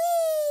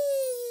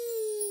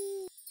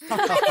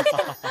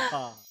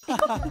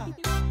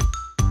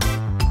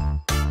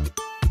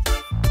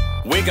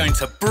 We're going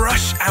to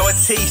brush our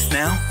teeth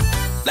now.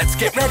 Let's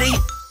get ready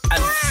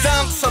and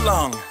dance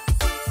along.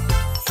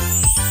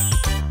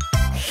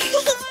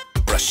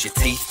 Brush your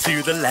teeth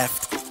to the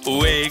left.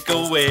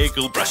 Wiggle,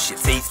 wiggle. Brush your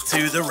teeth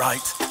to the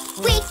right.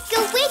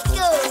 Wiggle,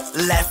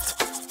 wiggle.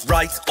 Left,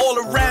 right, all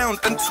around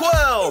and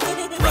twirl.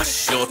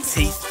 Brush your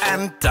teeth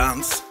and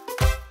dance.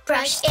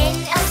 Brush in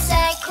a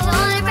circle,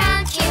 all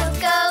around you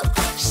go.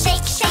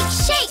 Shake, shake,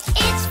 shake,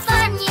 it's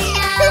fun, you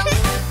know.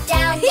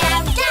 Down,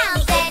 down,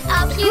 down, then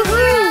up you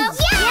grow.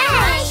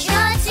 Brush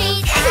your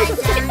teeth and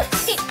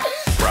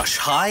dance. Brush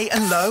high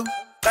and low.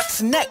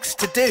 That's next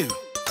to do.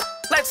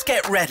 Let's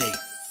get ready.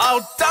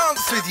 I'll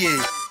dance with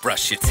you.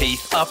 Brush your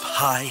teeth up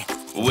high.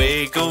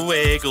 Wiggle,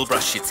 wiggle.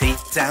 Brush your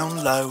teeth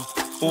down low.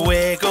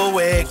 Wiggle,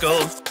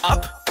 wiggle.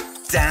 Up,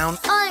 down.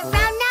 All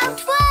around now,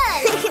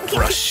 twirl.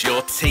 Brush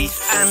your teeth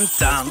and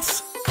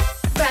dance.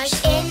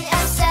 Brush in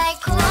a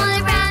circle,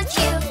 all around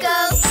you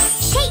go.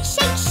 Shake,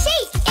 shake,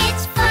 shake,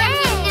 it's fun,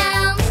 you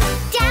know.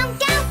 Down,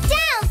 down,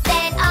 down,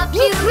 then up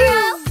you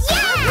grow.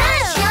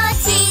 Brush your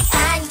teeth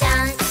and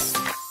dance.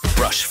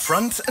 Brush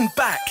front and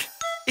back.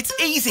 It's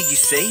easy, you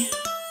see.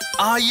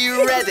 Are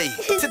you ready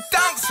to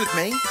dance with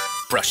me?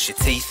 Brush your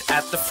teeth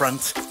at the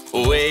front.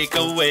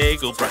 Wiggle,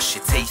 wiggle, brush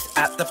your teeth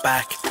at the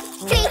back.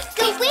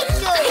 Twinkle,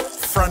 wiggle.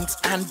 Front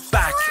and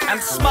back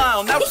and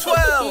smile, now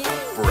twirl.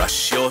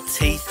 Brush your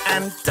teeth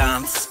and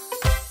dance.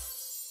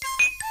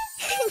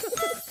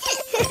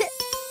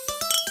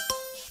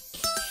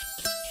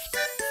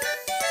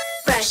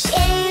 Brush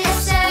in a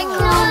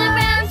circle, all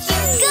around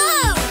you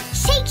go.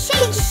 Shake,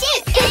 shake,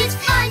 shake, it's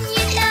fun,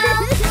 you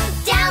know.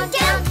 Down,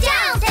 down,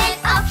 down, then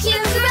up you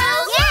grow.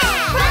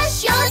 Yeah!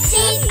 Brush your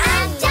teeth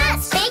and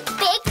dance, big,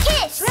 big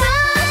kiss.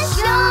 Brush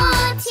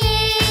your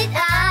teeth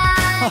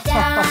and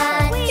dance.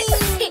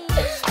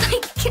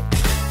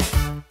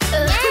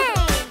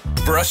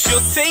 Brush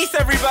your teeth,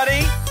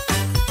 everybody.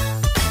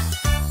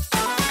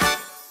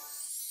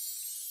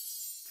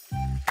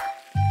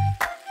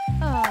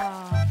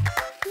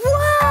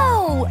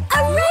 Whoa! A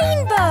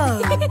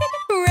rainbow!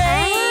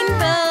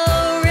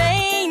 Rainbow,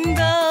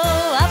 rainbow,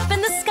 up in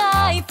the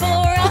sky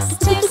for us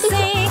to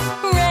see.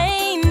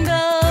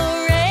 Rainbow,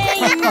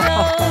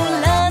 rainbow,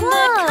 learn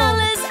the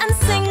colours and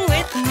sing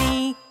with me.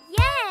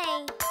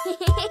 Yay!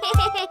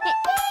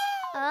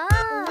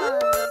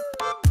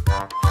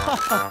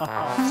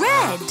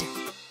 Red,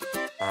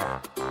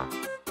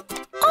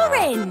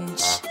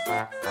 orange,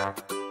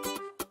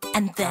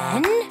 and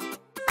then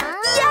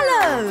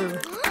yellow.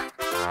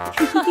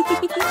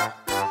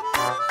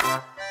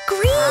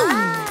 Green,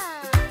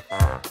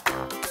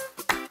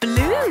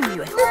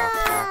 blue,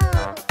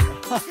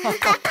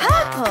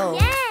 purple,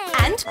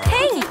 and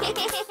pink.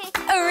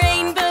 A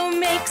rainbow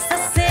makes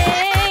us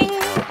sing.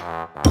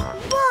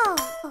 Whoa!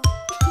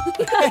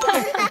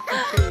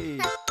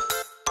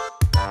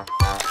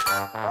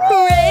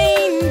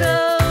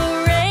 Rainbow,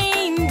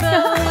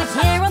 rainbow,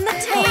 here on the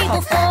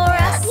table for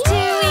us to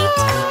eat.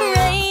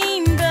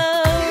 Rainbow,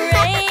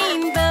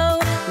 rainbow,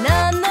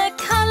 learn the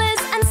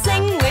colours and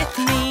sing with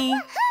me.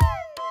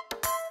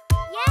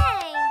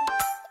 Yay!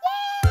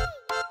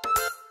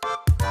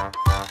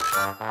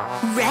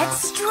 Red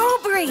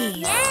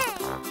strawberries,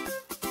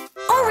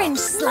 orange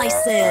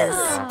slices,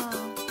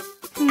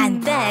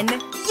 and then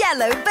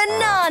yellow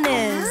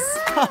bananas.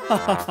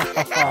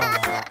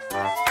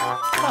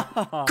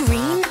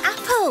 Green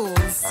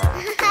apples,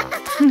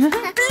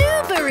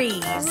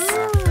 blueberries,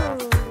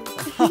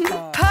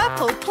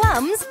 purple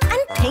plums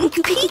and pink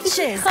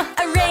peaches. A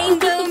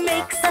rainbow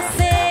makes us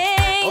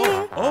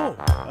sing. Oh!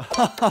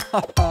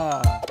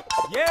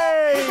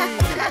 Yay!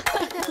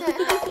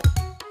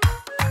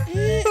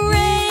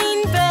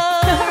 Rainbow,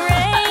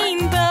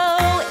 rainbow,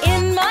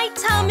 in my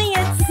tummy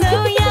it's so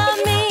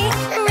yummy.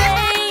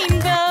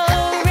 Rainbow,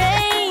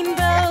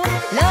 rainbow,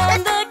 learn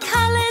the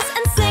colours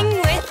and sing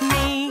with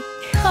me.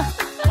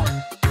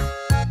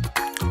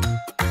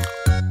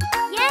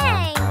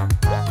 Yay!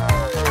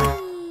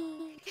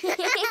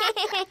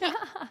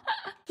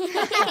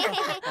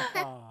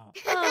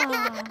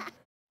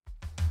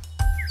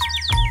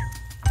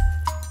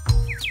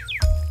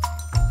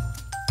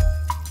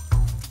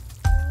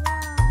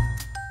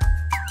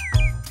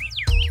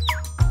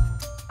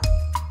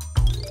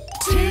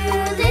 Two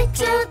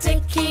little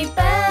dicky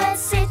birds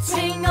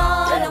sitting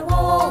on a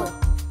wall.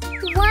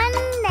 One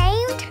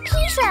named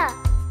Peter,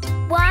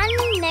 one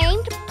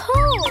named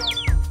Paul.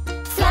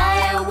 Fly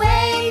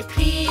away,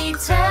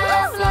 Peter,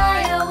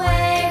 fly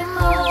away,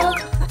 Paul.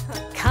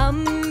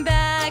 Come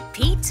back,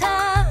 Peter,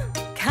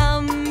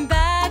 come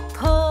back,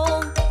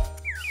 Paul.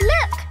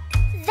 Look,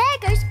 there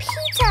goes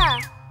Peter.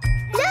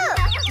 Look,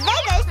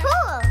 there goes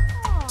Paul.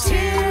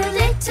 Two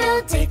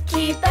little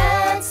dicky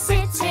birds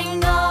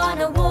sitting on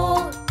a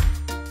wall.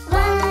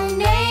 One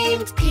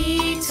named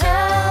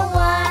Peter,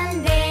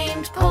 one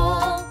named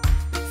Paul.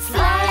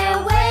 Fly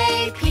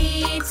away,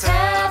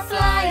 Peter,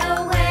 fly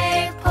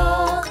away,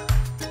 Paul.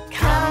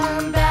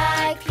 Come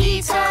back,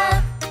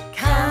 Peter,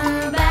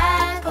 come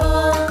back,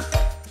 Paul.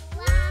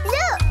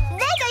 Look,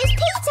 there goes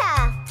Peter.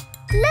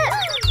 Look,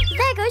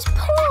 there goes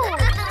Paul.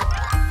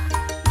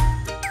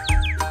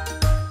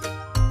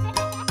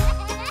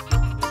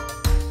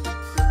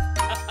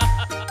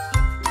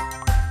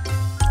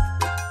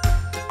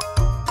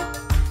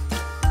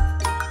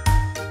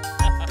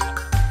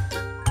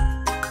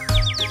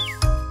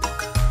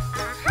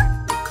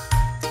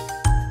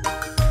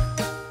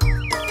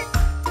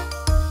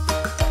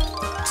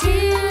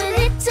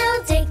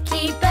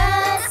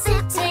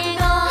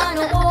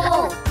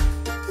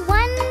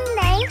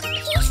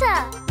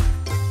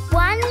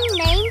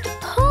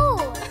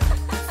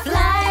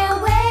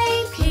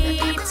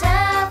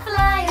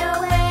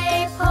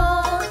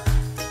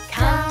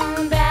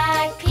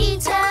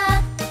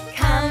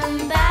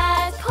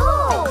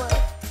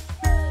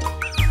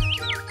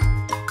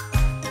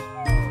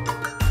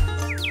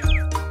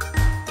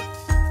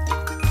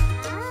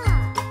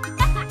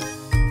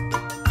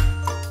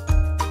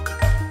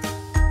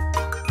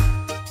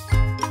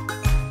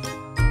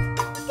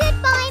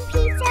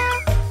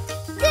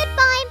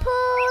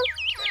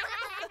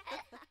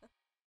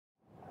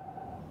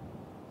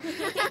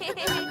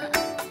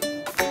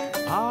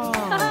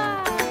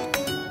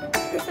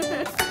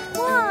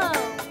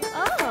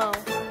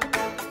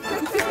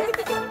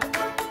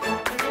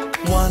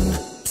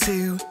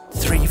 2,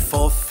 3,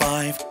 4,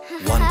 5.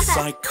 Once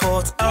I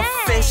caught a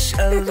fish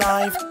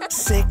alive.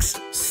 6,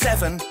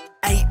 7,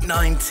 8,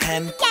 9,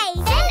 10. Yay!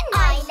 Then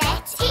I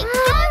let it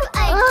go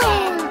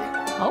again.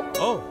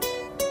 Oh.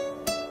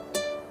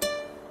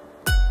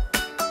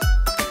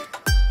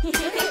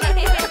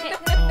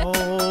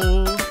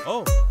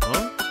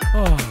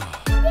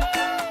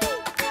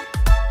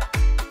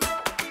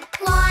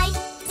 Why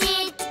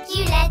did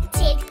you let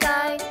it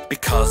go?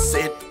 Because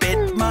it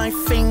bit my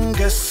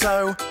finger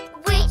so.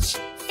 Which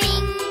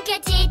finger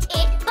did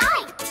it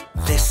bite?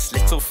 This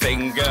little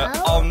finger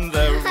on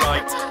the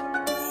right.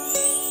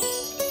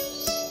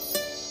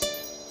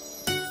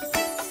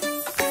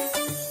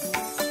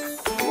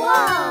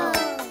 Whoa!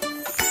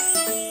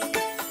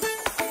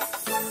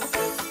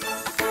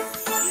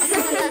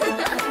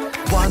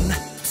 1,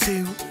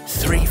 2,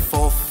 3,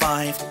 4,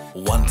 5.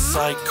 Once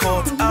I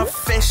caught a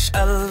fish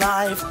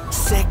alive.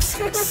 6,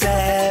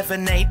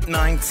 7, 8,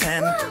 9,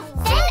 10.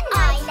 Then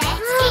I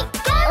let it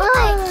go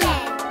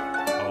again.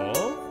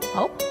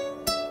 Oh.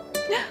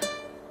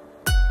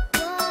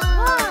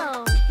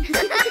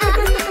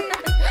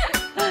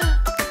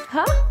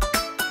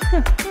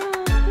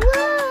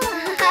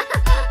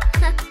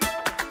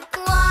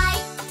 Why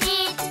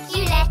did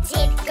you let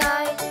it go?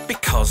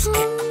 Because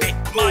it bit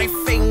my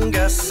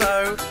finger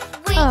so.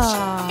 Which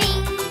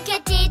finger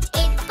did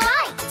it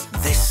bite?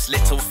 This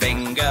little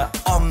finger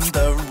on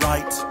the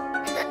right.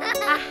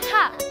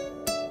 Aha!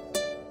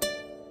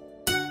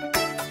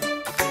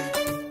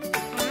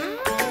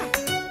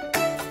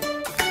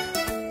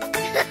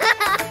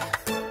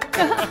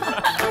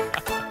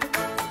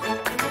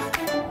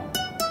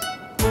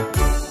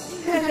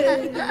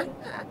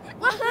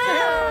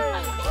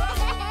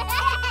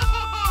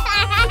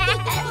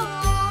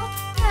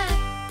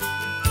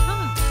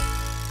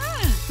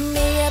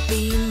 Mia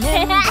be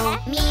nimble,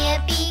 Mia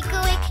be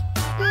quick.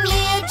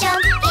 Mia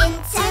jump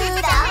into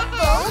the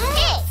ball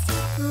pit.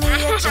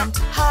 Mia jumped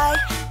high,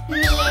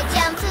 Mia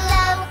jump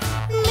low.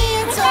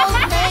 Mia told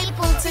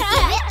Maple to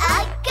give it a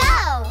go.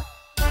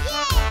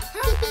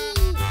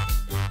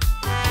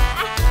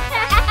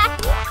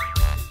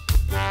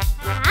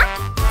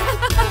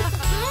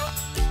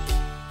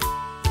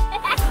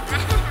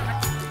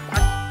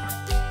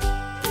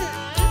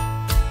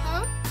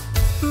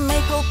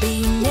 Maple be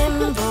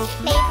nimble,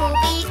 Maple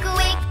be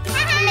quick.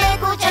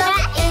 Maple jump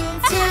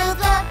into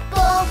the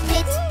ball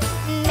pit.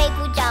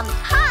 Maple jump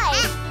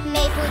high.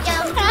 Maple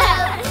jump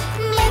low.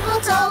 Maple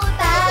told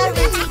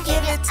Bari to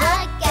give it a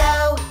go.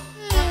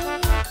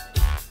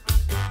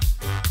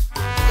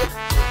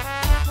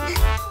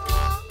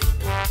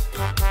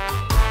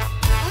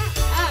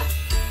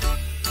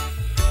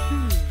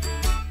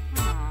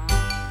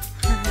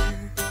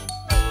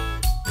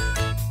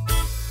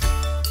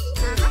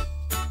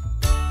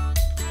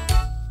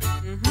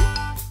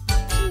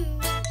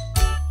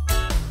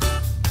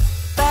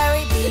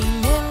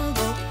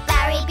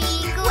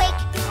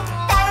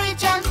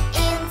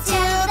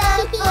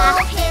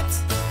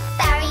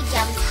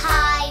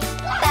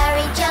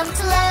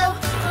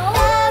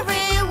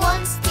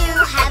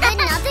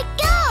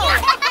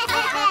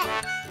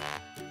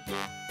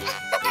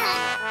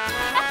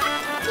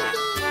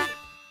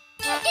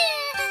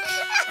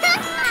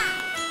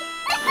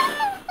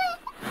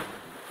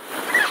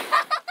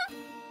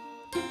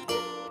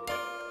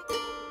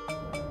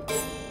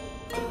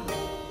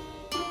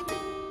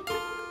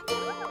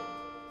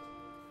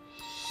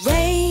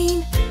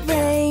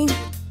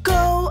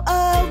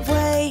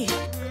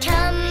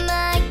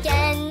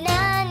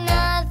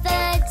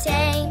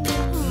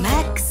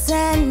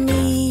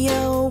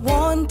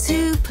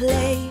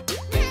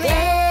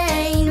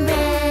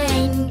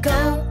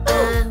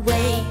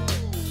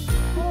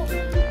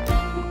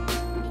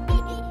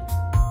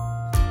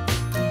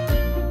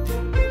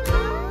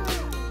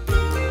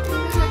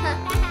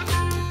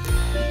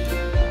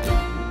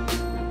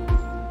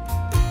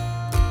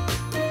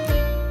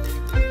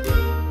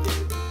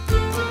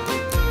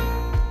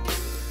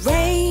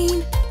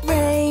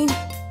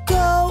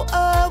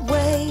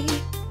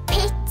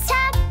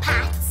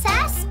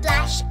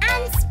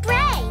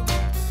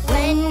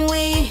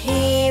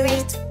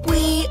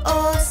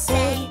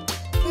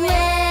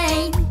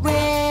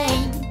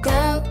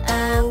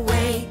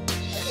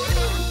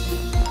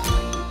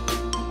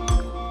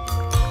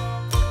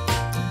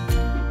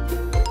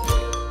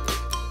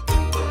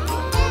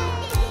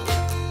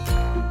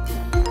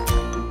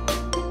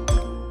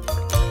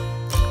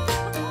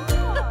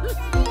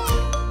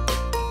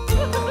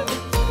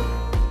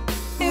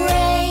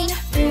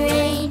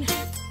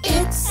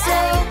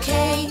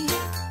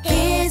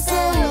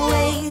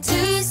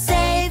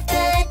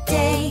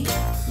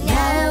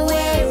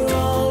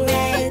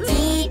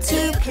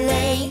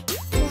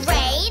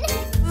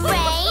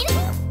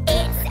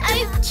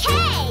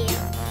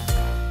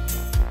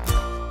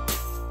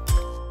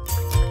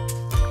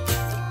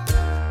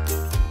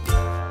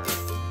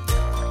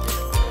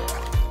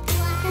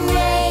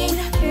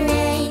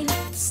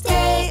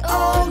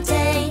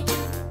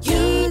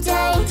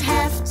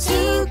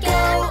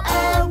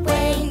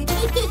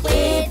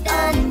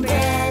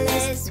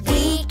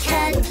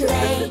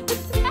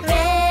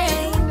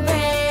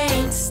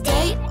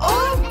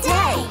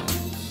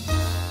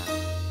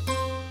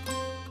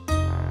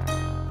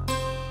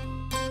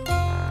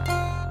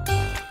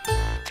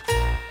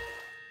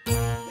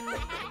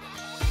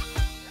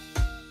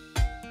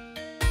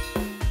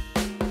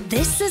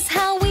 This is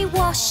how we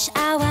wash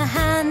our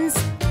hands.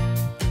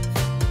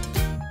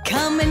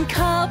 Come and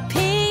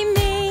copy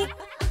me.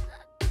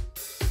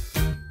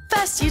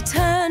 First you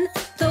turn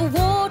the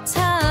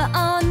water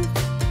on.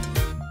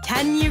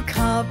 Can you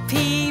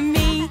copy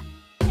me?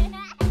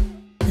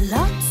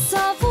 Lots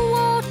of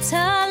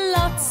water,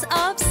 lots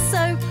of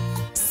soap,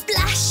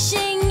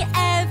 splashing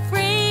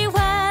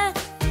everywhere.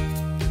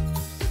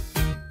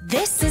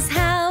 This is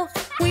how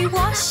we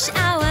wash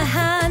our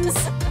hands.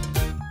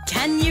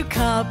 Can you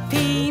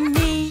copy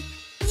me?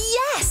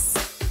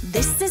 Yes!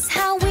 This is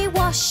how we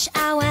wash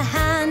our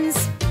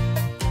hands.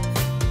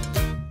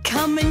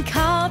 Come and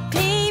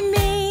copy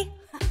me.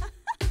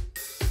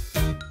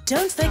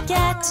 Don't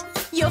forget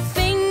your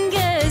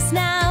fingers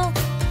now.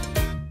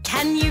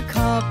 Can you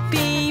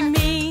copy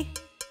me?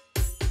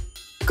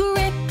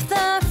 Grip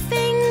the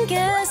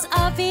fingers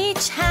of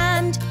each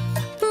hand.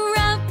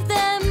 Rub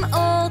them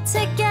all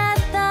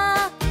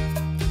together.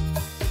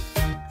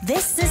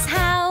 This is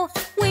how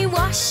we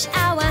wash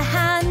our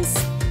hands.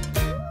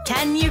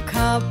 Can you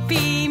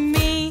copy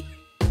me?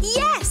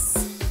 Yes!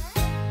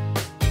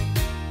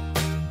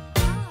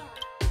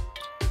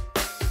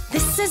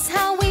 This is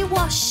how we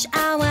wash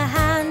our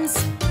hands.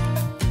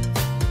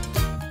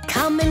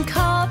 Come and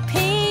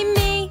copy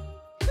me.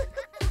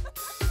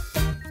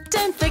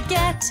 Don't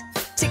forget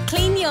to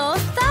clean your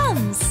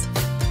thumbs.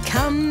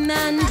 Come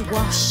and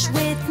wash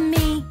with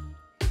me.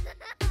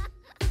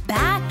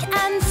 Back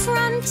and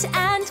front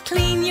and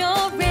clean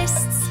your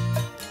wrists.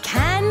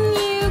 Can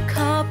you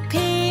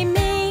copy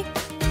me?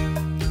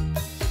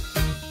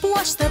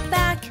 Wash the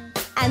back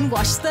and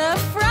wash the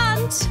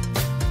front.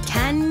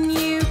 Can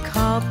you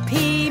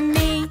copy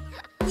me?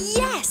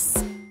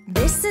 Yes!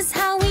 This is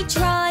how we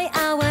dry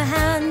our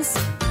hands.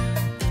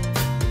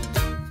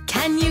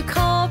 Can you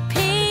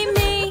copy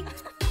me?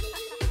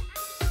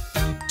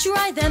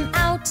 Dry them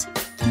out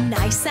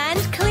nice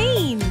and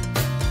clean.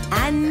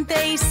 And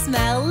they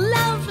smell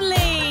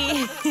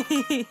lovely.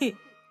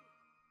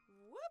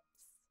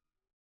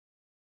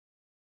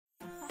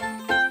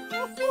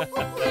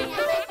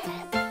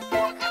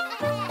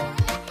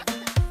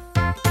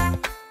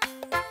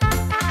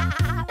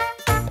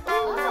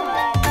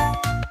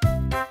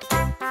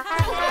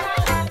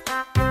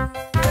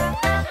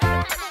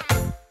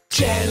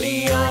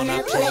 Jelly on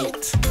a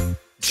plate,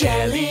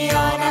 jelly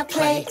on a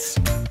plate.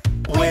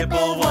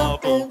 Wibble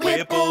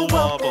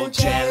wobble,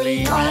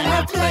 jelly on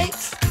a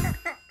plate.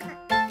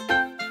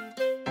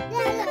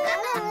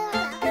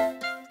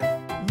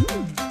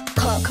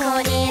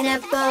 Popcorn in a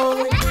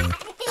bowl,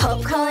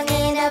 popcorn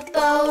in a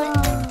bowl.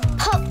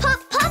 Pop, pop,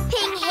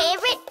 popping, hear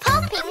it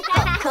popping.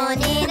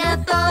 Popcorn in a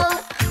bowl.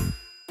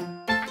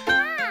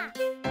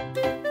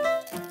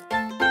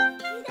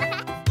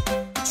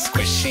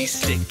 Squishy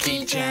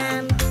sticky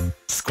jam,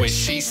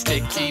 squishy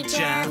sticky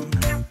jam.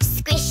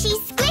 Squishy,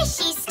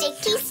 squishy,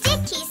 sticky,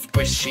 sticky.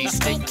 Squishy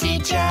sticky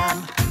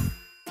jam.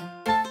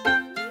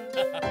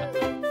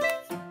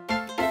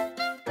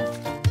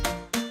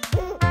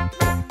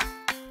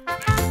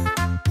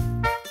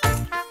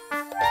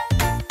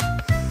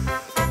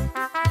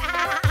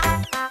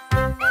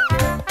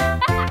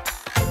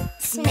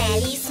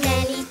 Smelly,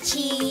 smelly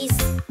cheese.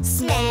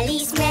 Smelly,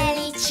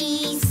 smelly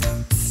cheese.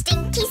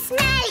 Stinky,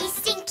 smelly,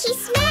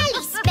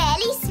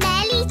 smelly,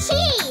 smelly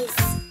cheese.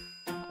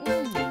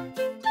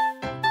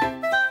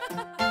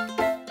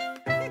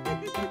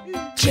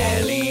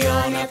 Jelly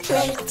on a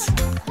plate,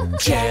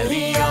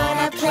 jelly on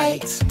a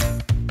plate.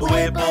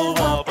 Wibble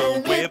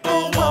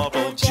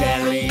wobble,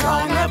 jelly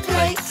on a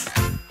plate.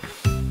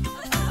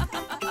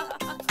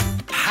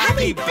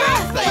 Happy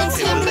birthday,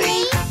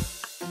 Timmy!